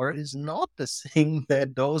me for is not the thing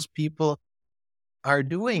that those people are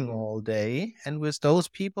doing all day. And with those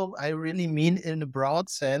people, I really mean in a broad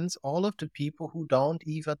sense, all of the people who don't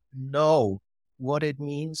even know what it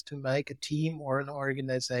means to make a team or an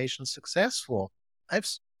organization successful. I've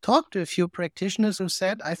talked to a few practitioners who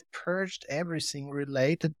said, I've purged everything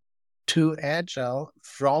related to Agile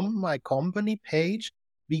from my company page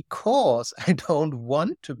because I don't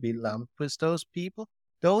want to be lumped with those people.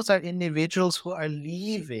 Those are individuals who are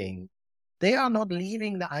leaving. They are not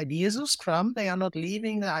leaving the ideas of Scrum. They are not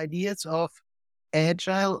leaving the ideas of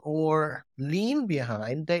Agile or Lean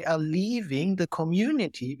behind. They are leaving the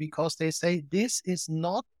community because they say, this is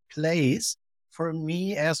not place for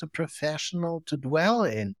me as a professional to dwell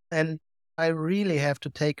in. And I really have to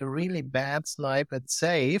take a really bad snipe at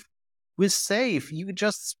SAFe. With SAFe, you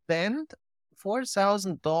just spend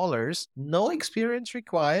 $4,000, no experience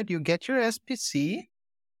required. You get your SPC,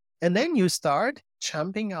 and then you start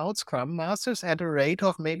jumping out Scrum Masters at a rate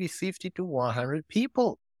of maybe 50 to 100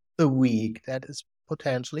 people a week. That is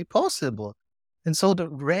potentially possible. And so the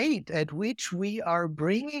rate at which we are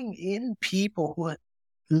bringing in people who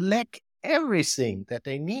lack everything that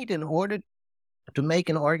they need in order to make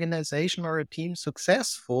an organization or a team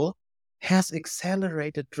successful has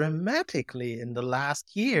accelerated dramatically in the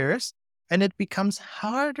last years. And it becomes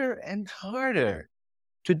harder and harder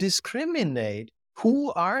to discriminate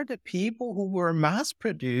who are the people who were mass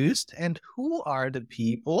produced and who are the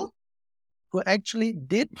people who actually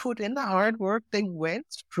did put in the hard work. They went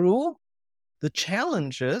through the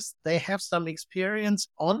challenges. They have some experience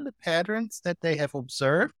on the patterns that they have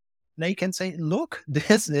observed. They can say, look,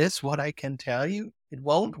 this is what I can tell you. It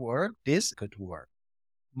won't work. This could work.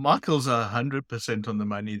 Michael's 100% on the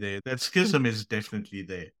money there. That schism is definitely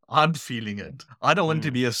there. I'm feeling it. I don't want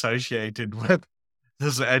to be associated with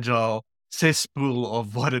this agile cesspool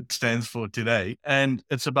of what it stands for today. And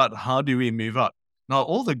it's about how do we move up. Now,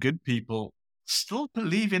 all the good people still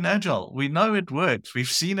believe in agile. We know it works. We've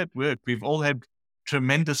seen it work. We've all had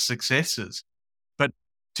tremendous successes. But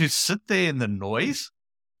to sit there in the noise,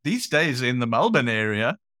 these days in the Melbourne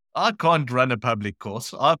area, I can't run a public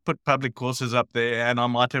course. I put public courses up there and I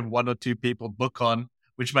might have one or two people book on,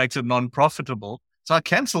 which makes it non-profitable. So I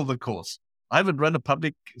cancel the course. I haven't run a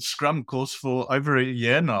public Scrum course for over a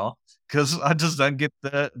year now because I just don't get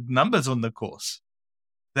the numbers on the course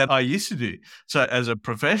that I used to do. So as a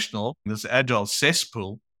professional, this agile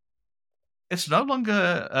cesspool, it's no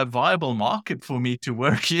longer a viable market for me to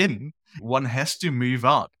work in. One has to move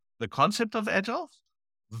out. The concept of agile,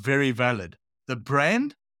 very valid. The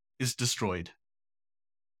brand is destroyed.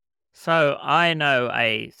 So I know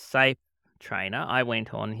a SAFe trainer. I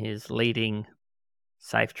went on his leading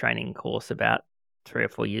SAFe training course about 3 or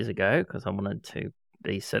 4 years ago because I wanted to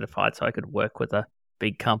be certified so I could work with a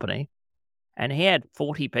big company. And he had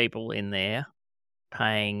 40 people in there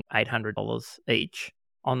paying $800 each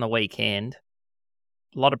on the weekend.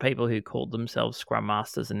 A lot of people who called themselves Scrum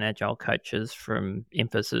Masters and Agile coaches from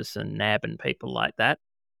Infosys and NAB and people like that.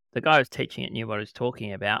 The guy who was teaching it knew what he was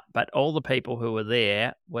talking about, but all the people who were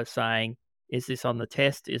there were saying, is this on the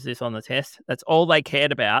test? Is this on the test? That's all they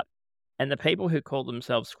cared about. And the people who called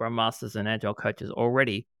themselves Scrum Masters and Agile coaches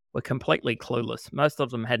already were completely clueless. Most of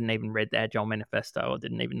them hadn't even read the Agile Manifesto or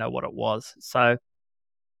didn't even know what it was. So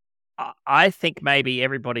I think maybe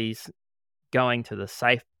everybody's going to the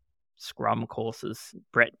SAFe Scrum courses,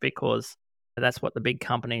 Brett, because that's what the big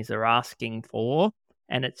companies are asking for.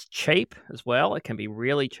 And it's cheap as well. It can be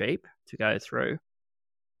really cheap to go through.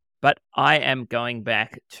 But I am going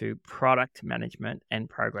back to product management and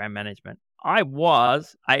program management. I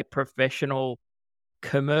was a professional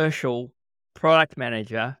commercial product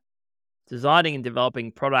manager, designing and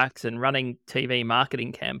developing products and running TV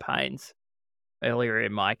marketing campaigns earlier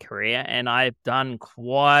in my career. And I've done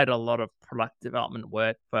quite a lot of product development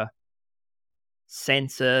work for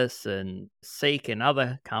Census and Seek and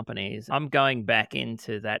other companies. I'm going back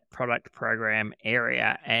into that product program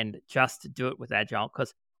area and just to do it with Agile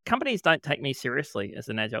because companies don't take me seriously as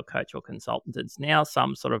an Agile coach or consultant. It's now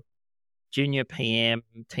some sort of junior PM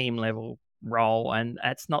team level role, and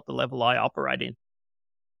that's not the level I operate in.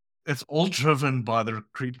 It's all driven by the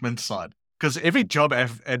recruitment side because every job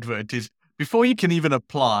advert is, before you can even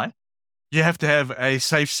apply, you have to have a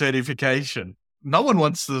SAFe certification. No one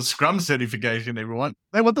wants the Scrum certification, everyone.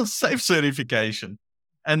 They want the SAFe certification.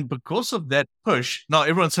 And because of that push, now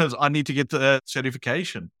everyone says, I need to get the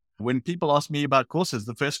certification. When people ask me about courses,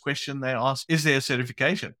 the first question they ask, is there a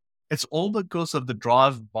certification? It's all because of the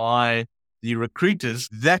drive by the recruiters.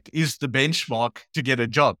 That is the benchmark to get a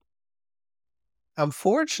job.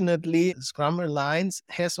 Unfortunately, Scrum Alliance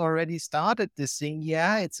has already started this thing.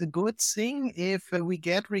 Yeah, it's a good thing if we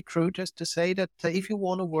get recruiters to say that if you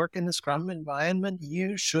want to work in a Scrum environment,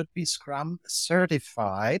 you should be Scrum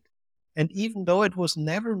certified. And even though it was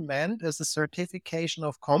never meant as a certification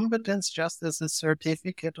of competence, just as a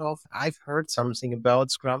certificate of, I've heard something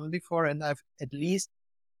about Scrum before, and I've at least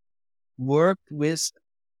worked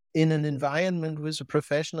in an environment with a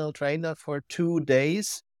professional trainer for 2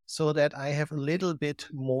 days, so that I have a little bit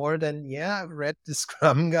more than, I've read the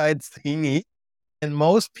Scrum Guide thingy. And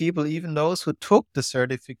most people, even those who took the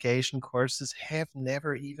certification courses, have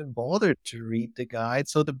never even bothered to read the guide.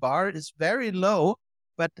 So the bar is very low.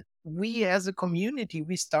 But we as a community,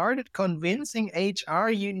 we started convincing HR,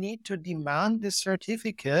 you need to demand the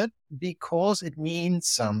certificate because it means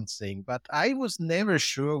something. But I was never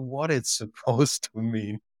sure what it's supposed to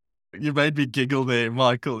mean. You made me giggle there,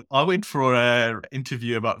 Michael. I went for an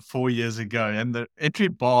interview about 4 years ago, and the entry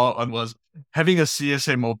bar was having a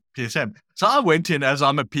CSM or PSM. So I went in as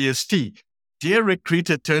I'm a PST. Dear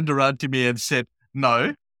recruiter turned around to me and said,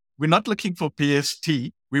 no, we're not looking for PST.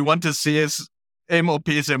 We want a PSM or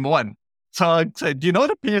PSM1. So I said, do you know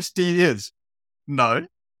what a PST is? No.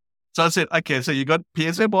 So I said, okay, so you got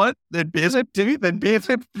PSM1, then PSM2, then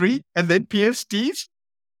PSM3, and then PSTs?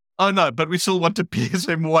 Oh no, but we still want a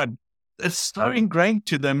PSM1. It's so ingrained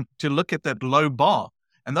to them to look at that low bar.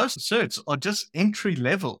 And those certs are just entry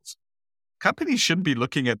levels. Companies shouldn't be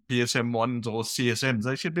looking at PSM1s or CSMs.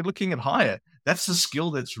 They should be looking at higher. That's the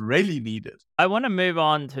skill that's really needed. I want to move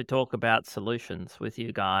on to talk about solutions with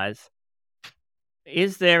you guys.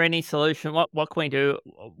 Is there any solution? What can we do?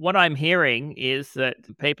 What I'm hearing is that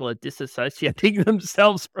people are disassociating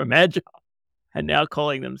themselves from Agile and now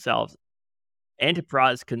calling themselves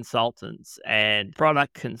enterprise consultants and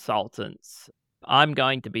product consultants. I'm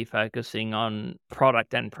going to be focusing on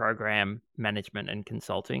product and program management and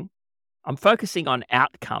consulting. I'm focusing on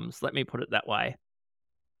outcomes. Let me put it that way.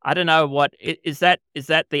 I don't know what is that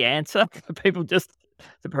the answer for people, just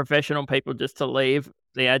the professional people, just to leave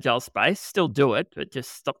the Agile space, still do it, but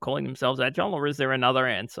just stop calling themselves Agile, or is there another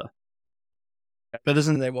answer? But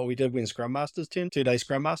isn't that what we did when Scrum Masters, 2-day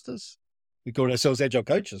Scrum Masters? We called ourselves Agile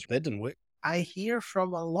coaches. That didn't work. I hear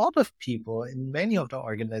from a lot of people in many of the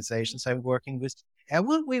organizations I'm working with, and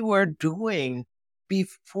what we were doing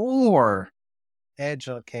before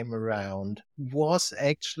Agile came around was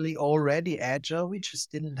actually already Agile. We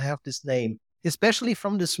just didn't have this name. Especially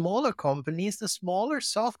from the smaller companies, the smaller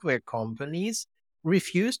software companies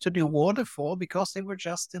refused to do waterfall because they were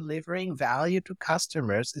just delivering value to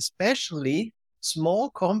customers, especially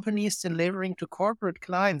small companies delivering to corporate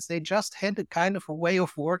clients. They just had a kind of a way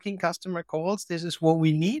of working customer calls. This is what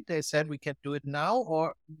we need. They said we can do it now,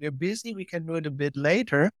 or we're busy, we can do it a bit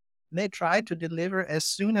later. They tried to deliver as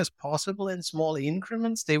soon as possible in small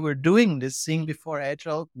increments. They were doing this thing before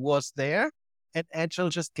Agile was there, and Agile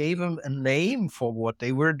just gave them a name for what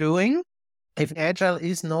they were doing. If Agile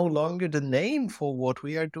is no longer the name for what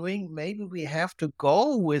we are doing, maybe we have to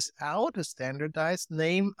go without a standardized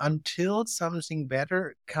name until something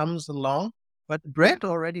better comes along. But Brett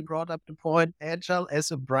already brought up the point, Agile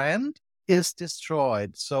as a brand is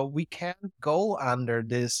destroyed. So we can't go under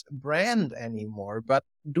this brand anymore. But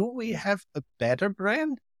do we have a better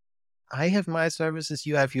brand? I have my services,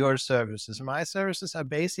 you have your services. My services are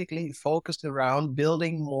basically focused around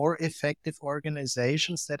building more effective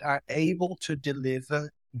organizations that are able to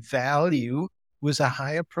deliver value with a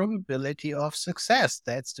higher probability of success.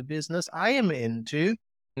 That's the business I am into.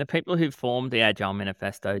 The people who formed the Agile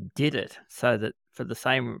Manifesto did it so that, for the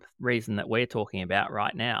same reason that we're talking about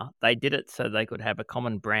right now, they did it so they could have a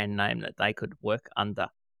common brand name that they could work under.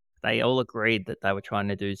 They all agreed that they were trying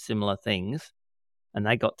to do similar things, and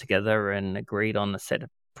they got together and agreed on a set of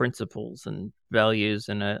principles and values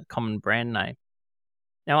and a common brand name.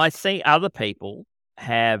 Now, I see other people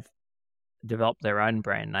have developed their own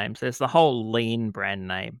brand names. There's the whole Lean brand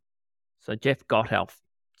name. So Jeff Gotthelf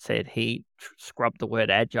said he scrubbed the word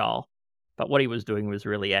Agile, but what he was doing was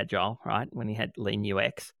really Agile, right? When he had Lean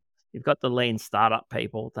UX. You've got the Lean startup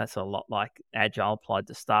people. That's a lot like Agile applied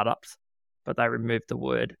to startups, but they removed the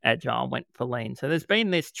word Agile and went for Lean. So there's been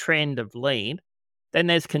this trend of Lean. Then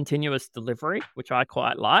there's continuous delivery, which I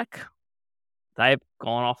quite like. They've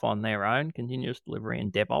gone off on their own, continuous delivery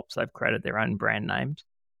and DevOps. They've created their own brand names.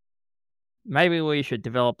 Maybe we should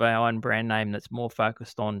develop our own brand name that's more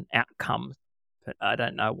focused on outcomes, but I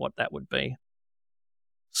don't know what that would be.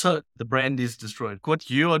 So the brand is destroyed. What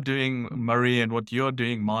you are doing, Murray, and what you're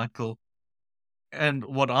doing, Michael, and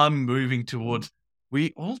what I'm moving towards,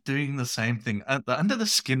 we all doing the same thing. Under the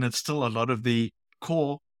skin, it's still a lot of the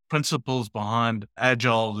core principles behind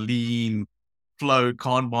Agile, Lean, Flow,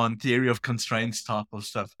 Kanban, theory of constraints type of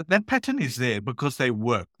stuff. That pattern is there because they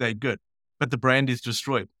work, they're good, but the brand is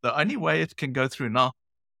destroyed. The only way it can go through now,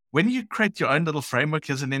 when you create your own little framework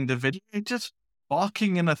as an individual, you're just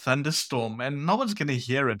barking in a thunderstorm and no one's going to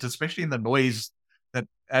hear it, especially in the noise that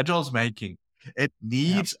Agile's making. It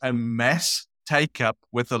needs a mass take up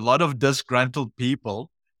with a lot of disgruntled people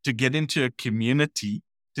to get into a community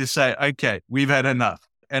to say, okay, we've had enough.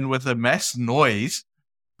 And with a mass noise,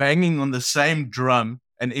 banging on the same drum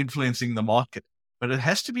and influencing the market. But it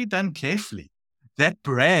has to be done carefully. That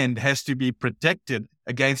brand has to be protected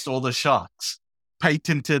against all the sharks,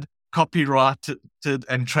 patented, copyrighted,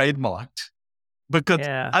 and trademarked. Because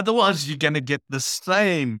otherwise you're going to get the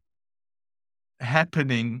same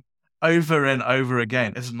happening over and over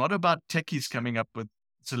again. It's not about techies coming up with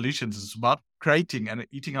solutions. It's about creating and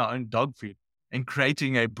eating our own dog food and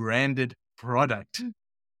creating a branded product.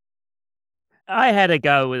 I had a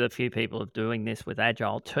go with a few people of doing this with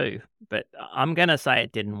Agile too, but I'm going to say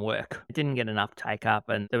it didn't work. It didn't get enough take up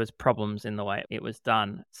and there was problems in the way it was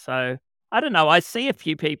done. So I don't know. I see a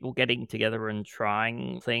few people getting together and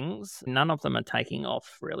trying things. None of them are taking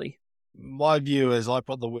off, really. My view is I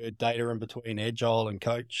put the word data in between agile and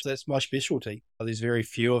coach. That's my specialty. There's very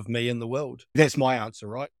few of me in the world. That's my answer,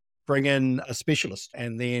 right? Bring in a specialist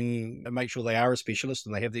and then make sure they are a specialist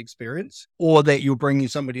and they have the experience, or that you're bringing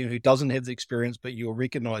somebody in who doesn't have the experience, but you're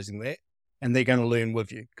recognizing that and they're going to learn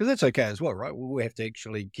with you. Because that's okay as well, right? We'll have to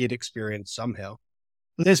actually get experience somehow.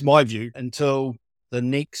 And that's my view until the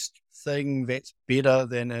next thing that's better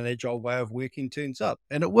than an agile way of working turns up.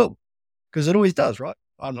 And it will, because it always does, right?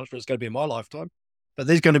 I'm not sure it's going to be in my lifetime, but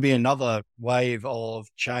there's going to be another wave of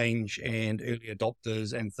change and early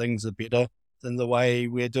adopters, and things are better than the way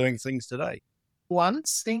we're doing things today. One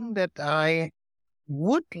thing that I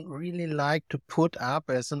would really like to put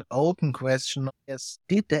up as an open question is,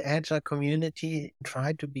 did the Agile community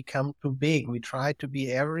try to become too big? We tried to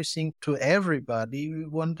be everything to everybody. We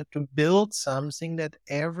wanted to build something that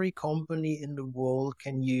every company in the world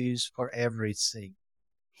can use for everything.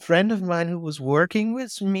 A friend of mine who was working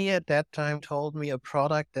with me at that time told me a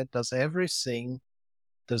product that does everything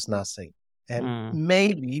does nothing. And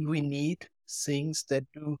maybe we need things that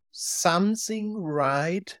do something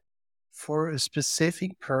right for a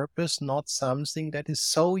specific purpose, not something that is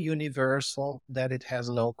so universal that it has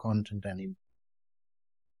no content anymore.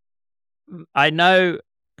 I know,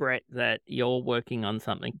 Brett, that you're working on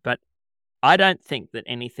something, but I don't think that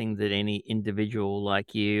anything that any individual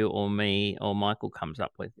like you or me or Michael comes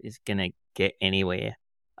up with is going to get anywhere.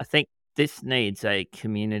 I think this needs a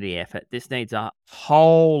community effort. This needs a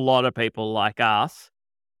whole lot of people like us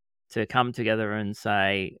to come together and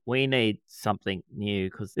say, we need something new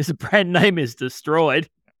because this brand name is destroyed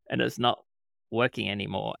and it's not working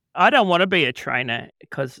anymore. I don't want to be a trainer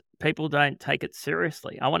because people don't take it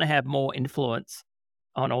seriously. I want to have more influence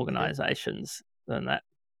on organizations than that.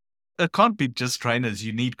 It can't be just trainers.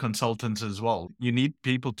 You need consultants as well. You need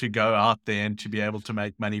people to go out there and to be able to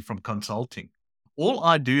make money from consulting. All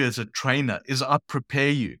I do as a trainer is I prepare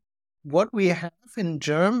you. What we have in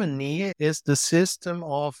Germany is the system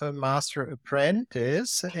of a master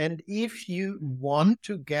apprentice. And if you want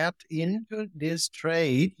to get into this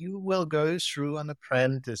trade, you will go through an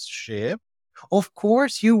apprenticeship. Of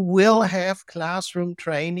course, you will have classroom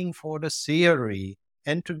training for the theory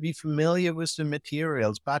and to be familiar with the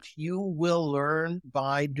materials, but you will learn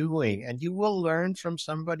by doing, and you will learn from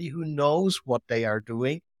somebody who knows what they are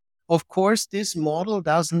doing. Of course, this model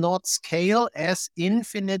does not scale as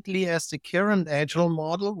infinitely as the current Agile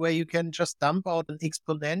model, where you can just dump out an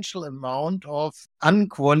exponential amount of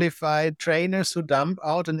unqualified trainers who dump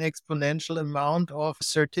out an exponential amount of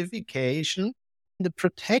certification. The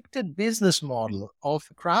protected business model of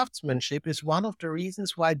craftsmanship is one of the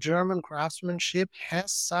reasons why German craftsmanship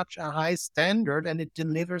has such a high standard and it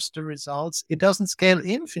delivers the results. It doesn't scale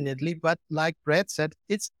infinitely, but like Brett said,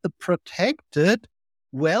 it's a protected,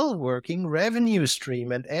 well-working revenue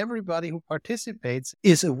stream, and everybody who participates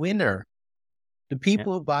is a winner. The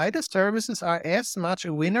people who buy the services are as much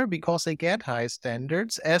a winner because they get high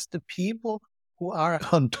standards as the people who are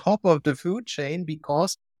on top of the food chain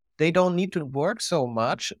because they don't need to work so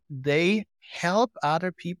much. They help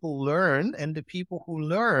other people learn, and the people who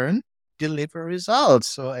learn deliver results.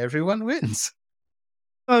 So everyone wins.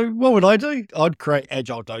 So what would I do? I'd create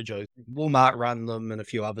agile dojos. Walmart run them and a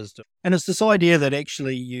few others do. And it's this idea that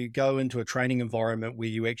actually you go into a training environment where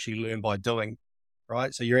you actually learn by doing,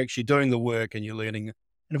 right? So you're actually doing the work and you're learning.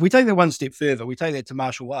 And if we take that one step further, we take that to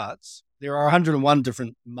martial arts. There are 101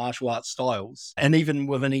 different martial arts styles. And even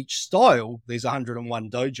within each style, there's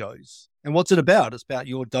 101 dojos. And what's it about? It's about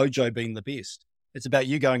your dojo being the best. It's about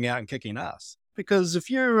you going out and kicking ass. Because if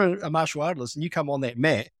you're a martial artist and you come on that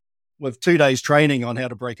mat with 2 days training on how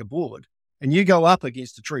to break a board and you go up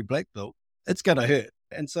against a true black belt, it's going to hurt.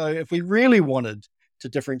 And so if we really wanted to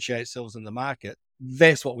differentiate ourselves in the market,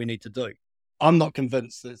 that's what we need to do. I'm not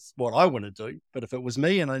convinced that's what I want to do, but if it was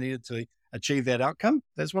me and I needed to achieve that outcome,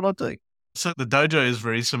 that's what I'd do. So the dojo is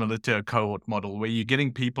very similar to a cohort model where you're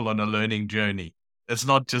getting people on a learning journey. It's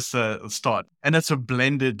not just a start, and it's a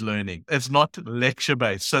blended learning. It's not lecture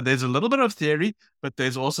based. So there's a little bit of theory, but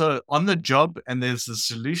there's also on the job, and there's the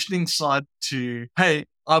solutioning side to, hey,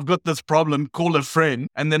 I've got this problem, call a friend.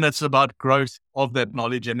 And then it's about growth of that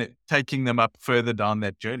knowledge and taking them up further down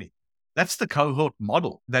that journey. That's the cohort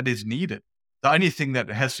model that is needed. The only thing that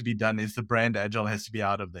has to be done is the brand Agile has to be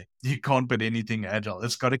out of there. You can't put anything Agile.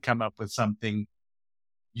 It's got to come up with something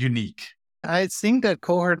unique. I think that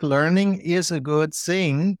cohort learning is a good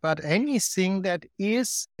thing, but anything that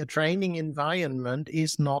is a training environment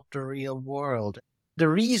is not the real world. The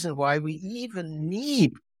reason why we even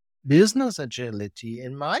need business agility,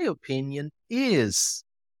 in my opinion, is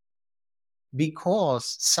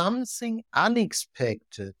because something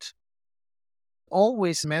unexpected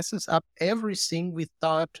always messes up everything we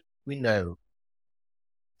thought we know.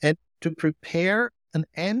 And to prepare an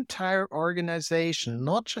entire organization,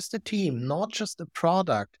 not just a team, not just a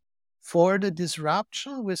product, for the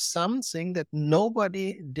disruption with something that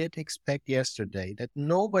nobody did expect yesterday, that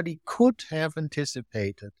nobody could have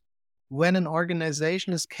anticipated. When an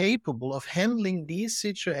organization is capable of handling these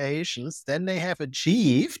situations, then they have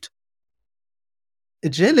achieved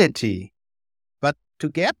agility. But to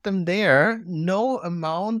get them there, no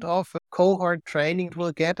amount of cohort training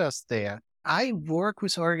will get us there. I work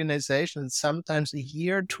with organizations sometimes a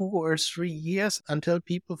year, 2 or 3 years until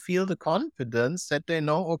people feel the confidence that they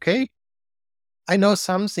know, okay, I know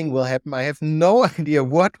something will happen. I have no idea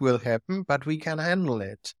what will happen, but we can handle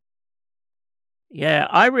it. Yeah,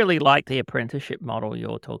 I really like the apprenticeship model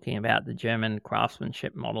you're talking about, the German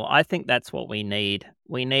craftsmanship model. I think that's what we need.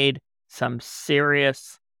 We need some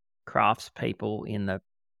serious craftspeople in the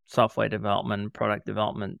software development, product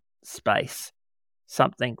development space.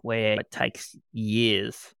 Something where it takes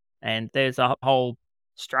years and there's a whole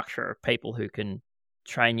structure of people who can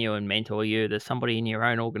train you and mentor you. There's somebody in your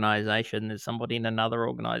own organization, there's somebody in another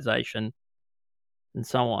organization, and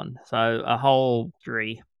so on. So a whole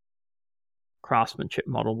craftsmanship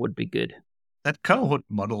model would be good. That cohort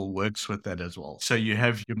model works with that as well. So you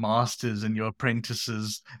have your masters and your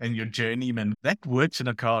apprentices and your journeymen. That works in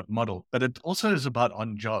a cohort model, but it also is about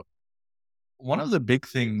on job. One of the big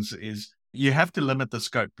things is you have to limit the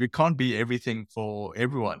scope. You can't be everything for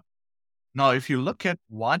everyone. Now, if you look at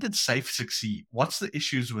why did SAFe succeed? What's the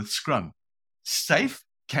issues with Scrum? SAFe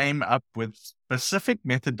came up with specific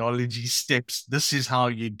methodology steps. This is how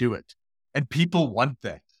you do it. And people want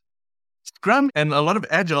that. Scrum and a lot of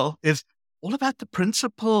Agile is all about the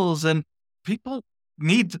principles, and people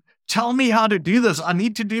need, tell me how to do this. I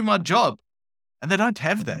need to do my job. And they don't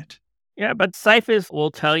have that. Yeah, but SAFe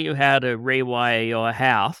will tell you how to rewire your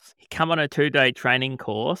house. You come on a 2-day training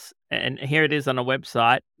course, and here it is on a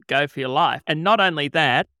website, go for your life. And not only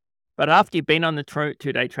that, but after you've been on the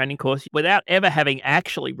 2-day training course, without ever having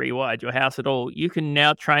actually rewired your house at all, you can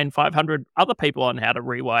now train 500 other people on how to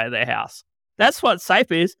rewire their house. That's what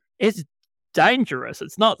SAFe is. It's dangerous.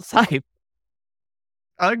 It's not safe.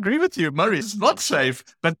 I agree with you, Murray. It's not safe,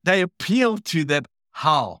 but they appeal to that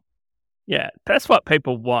how. Yeah, that's what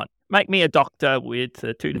people want. Make me a doctor with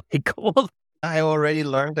a 2-day course. I already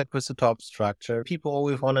learned that with the top structure. People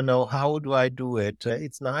always want to know, how do I do it?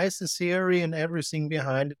 It's nice, the theory and everything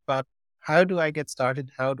behind it, but how do I get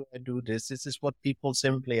started? How do I do this? This is what people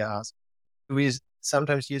simply ask. We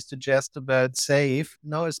sometimes used to jest about SAFe.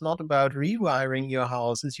 No, it's not about rewiring your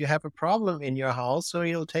house. It's you have a problem in your house, so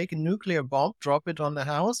you'll take a nuclear bomb, drop it on the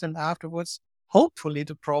house, and afterwards, hopefully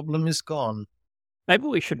the problem is gone. Maybe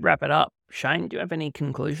we should wrap it up. Shane, do you have any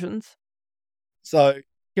conclusions? So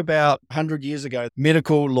about 100 years ago,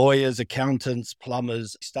 medical lawyers, accountants,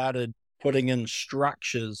 plumbers started putting in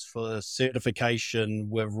structures for certification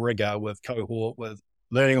with rigor, with cohort, with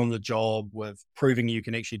learning on the job, with proving you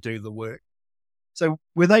can actually do the work. So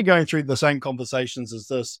were they going through the same conversations as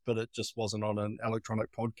this, but it just wasn't on an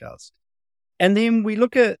electronic podcast? And then we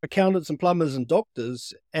look at accountants and plumbers and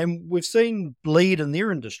doctors, and we've seen bleed in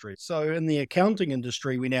their industry. So in the accounting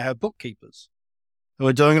industry, we now have bookkeepers who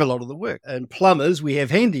are doing a lot of the work. And plumbers, we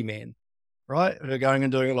have handyman, right, who are going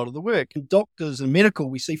and doing a lot of the work. And doctors and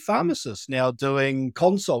medical, we see pharmacists now doing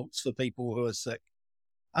consults for people who are sick.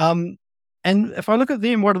 And if I look at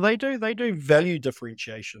them, what do? They do value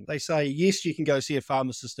differentiation. They say, yes, you can go see a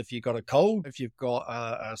pharmacist if you've got a cold. If you've got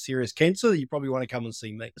a serious cancer, you probably want to come and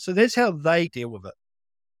see me. So that's how they deal with it.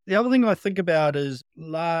 The other thing I think about is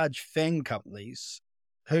large FANG companies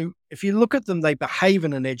who, if you look at them, they behave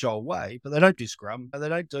in an agile way, but they don't do Scrum. They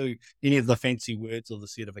don't do any of the fancy words or the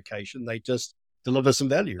certification. They just deliver some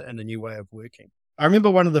value and a new way of working. I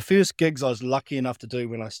remember one of the first gigs I was lucky enough to do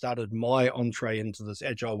when I started my entree into this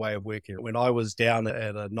agile way of working, when I was down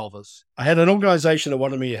at a novice. I had an organization that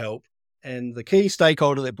wanted me to help, and the key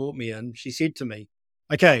stakeholder that brought me in, she said to me,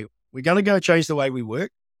 okay, we're going to go change the way we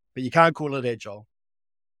work, but you can't call it agile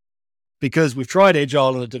because we've tried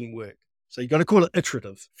agile and it didn't work. So you've got to call it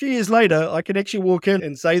iterative. A few years later, I can actually walk in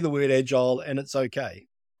and say the word agile and it's okay.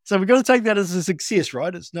 So we've got to take that as a success,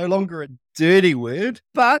 right? It's no longer a dirty word,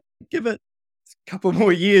 but give it couple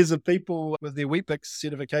more years of people with their Weet-Bix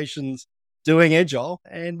certifications doing agile,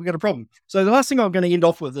 and we got a problem. So the last thing I'm going to end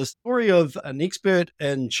off with is a story of an expert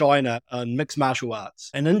in China on mixed martial arts.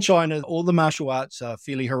 And in China, all the martial arts are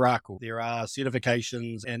fairly hierarchical. There are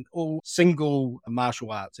certifications and all single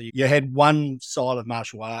martial arts. So you had one style of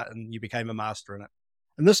martial art and you became a master in it.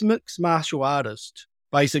 And this mixed martial artist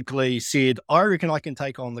basically said, I reckon I can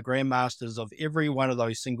take on the grandmasters of every one of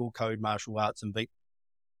those single code martial arts and beat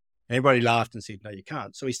them. Everybody laughed and said, no, you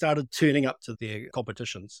can't. So he started turning up to their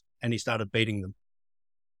competitions and he started beating them.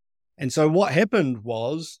 And so what happened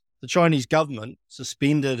was the Chinese government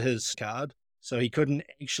suspended his card, so he couldn't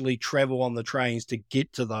actually travel on the trains to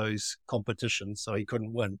get to those competitions, so he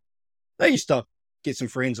couldn't win. They used to get some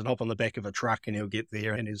friends and hop on the back of a truck and he'll get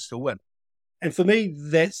there and he'll still win. And for me,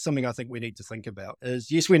 that's something I think we need to think about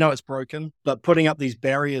is, yes, we know it's broken, but putting up these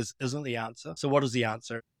barriers isn't the answer. So what is the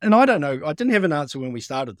answer? And I don't know. I didn't have an answer when we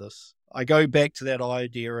started this. I go back to that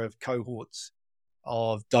idea of cohorts,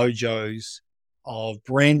 of dojos, of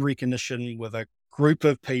brand recognition with a group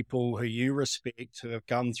of people who you respect, who have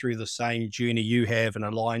come through the same journey you have and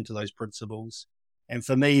aligned to those principles. And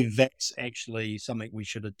for me, that's actually something we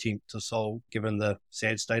should attempt to solve, given the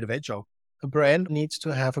sad state of Agile. A brand needs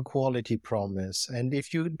to have a quality promise. And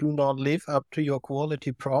if you do not live up to your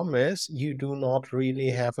quality promise, you do not really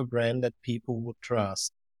have a brand that people would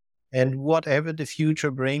trust. And whatever the future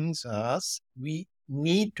brings us, we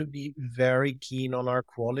need to be very keen on our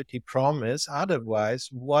quality promise. Otherwise,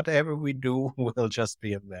 whatever we do will just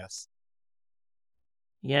be a mess.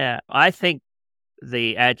 Yeah, I think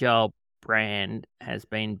the Agile brand has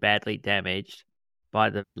been badly damaged by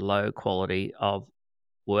the low quality of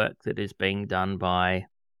work that is being done by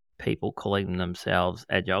people calling themselves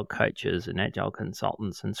Agile coaches and Agile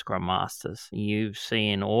consultants and Scrum Masters. You've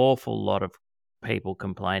seen an awful lot of people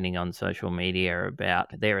complaining on social media about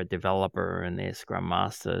they're a developer and their Scrum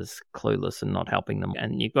Masters clueless and not helping them.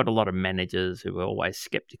 And you've got a lot of managers who are always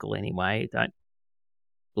skeptical anyway, don't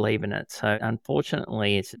believe in it. So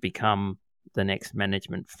unfortunately, it's become the next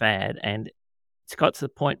management fad, and it's got to the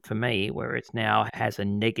point for me where it now has a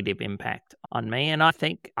negative impact on me. And I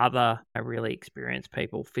think other really experienced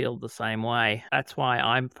people feel the same way. That's why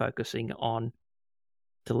I'm focusing on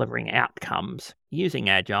delivering outcomes using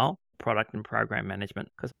Agile, product and program management,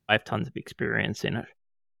 because I have tons of experience in it.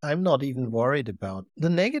 I'm not even worried about the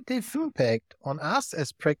negative impact on us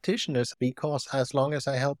as practitioners, because as long as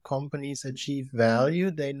I help companies achieve value,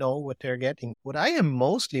 they know what they're getting. What I am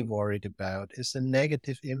mostly worried about is the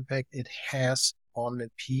negative impact it has on the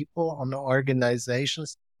people, on the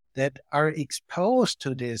organizations that are exposed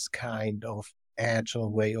to this kind of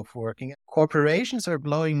Agile way of working. Corporations are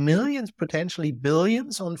blowing millions, potentially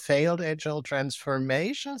billions on failed Agile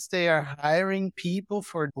transformations. They are hiring people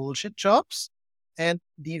for bullshit jobs. And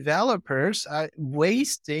developers are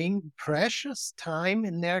wasting precious time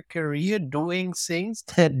in their career doing things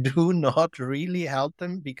that do not really help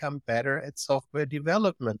them become better at software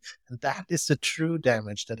development. And that is the true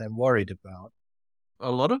damage that I'm worried about.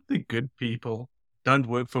 A lot of the good people don't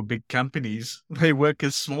work for big companies. They work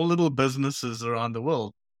as small little businesses around the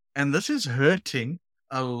world. And this is hurting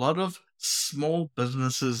a lot of small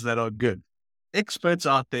businesses that are good. Experts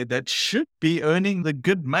out there that should be earning the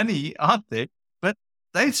good money out there, but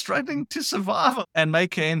they're struggling to survive and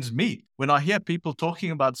make ends meet. When I hear people talking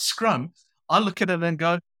about Scrum, I look at it and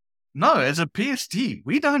go, no, as a PSD,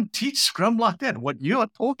 we don't teach Scrum like that. What you are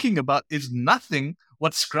talking about is nothing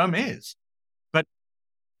what Scrum is. But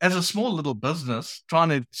as a small little business trying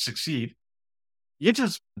to succeed, you're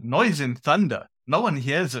just noise and thunder. No one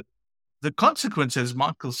hears it. The consequence, as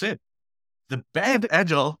Michael said, the bad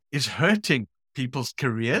Agile is hurting people's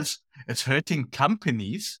careers. It's hurting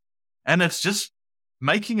companies, and it's just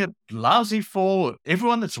making it lousy for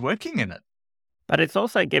everyone that's working in it. But it's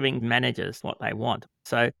also giving managers what they want.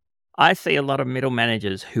 So I see a lot of middle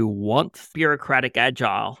managers who want bureaucratic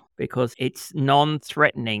Agile because it's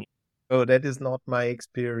non-threatening. Oh, that is not my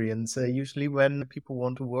experience. Usually when people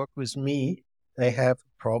want to work with me, they have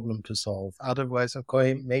a problem to solve. Otherwise,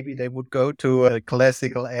 okay, maybe they would go to a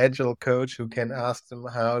classical Agile coach who can ask them,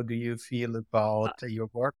 how do you feel about your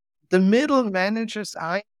work? The middle managers,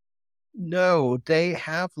 I know they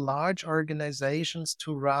have large organizations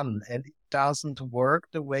to run, and it doesn't work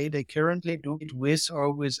the way they currently do it with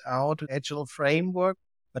or without Agile framework.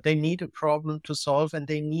 But they need a problem to solve and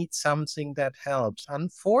they need something that helps.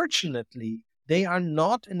 Unfortunately, they are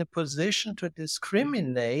not in a position to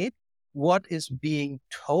discriminate what is being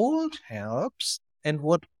told helps and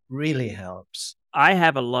what really helps. I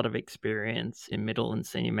have a lot of experience in middle and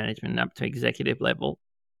senior management up to executive level.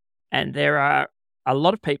 And there are a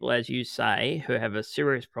lot of people, as you say, who have a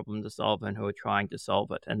serious problem to solve and who are trying to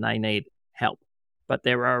solve it, and they need help. But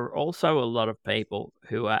there are also a lot of people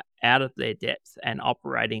who are out of their depth and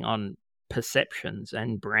operating on perceptions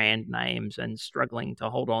and brand names and struggling to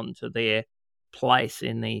hold on to their place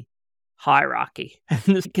in the hierarchy.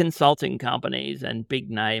 And the consulting companies and big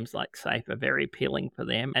names like SAFe are very appealing for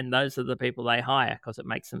them. And those are the people they hire because it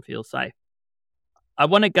makes them feel safe. I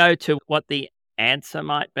want to go to what the answer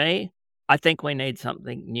might be. I think we need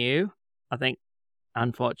something new. I think,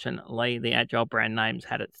 unfortunately, the Agile brand name's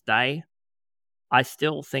had its day. I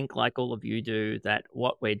still think, like all of you do, that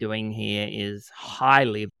what we're doing here is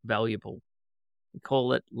highly valuable. We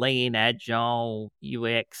call it lean, agile,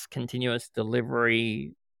 UX, continuous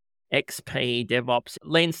delivery, XP, DevOps,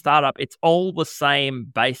 lean startup. It's all the same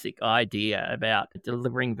basic idea about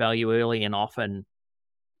delivering value early and often,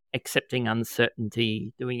 accepting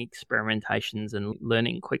uncertainty, doing experimentations and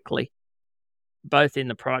learning quickly, both in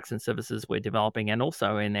the products and services we're developing and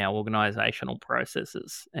also in our organizational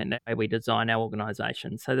processes and how we design our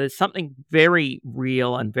organization. So there's something very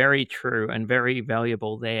real and very true and very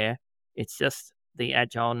valuable there. It's just the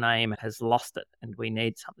Agile name has lost it and we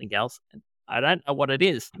need something else. I don't know what it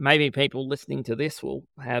is. Maybe people listening to this will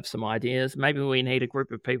have some ideas. Maybe we need a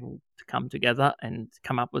group of people to come together and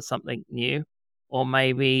come up with something new. Or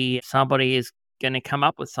maybe somebody is going to come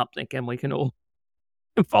up with something and we can all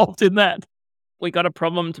involved in that. We got a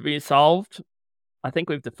problem to be solved. I think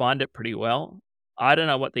we've defined it pretty well. I don't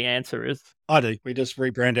know what the answer is. I do. We just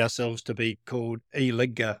rebrand ourselves to be called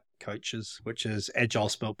eLIGA coaches, which is Agile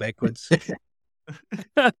spelled backwards.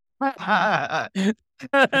 And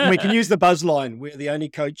we can use the buzz line. We're the only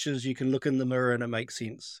coaches you can look in the mirror and it makes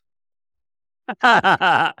sense.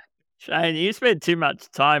 Shane, you spend too much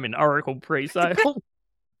time in Oracle pre-sale.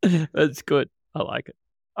 That's good. I like it.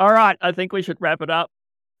 All right. I think we should wrap it up.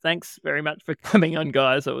 Thanks very much for coming on,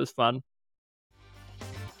 guys. It was fun.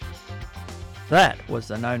 That was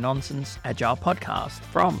the No Nonsense Agile podcast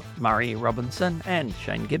from Murray Robinson and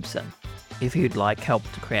Shane Gibson. If you'd like help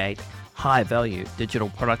to create high-value digital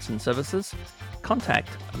products and services, contact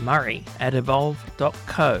Murray at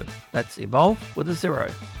evolve.co. That's evolve with a 0.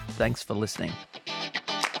 Thanks for listening.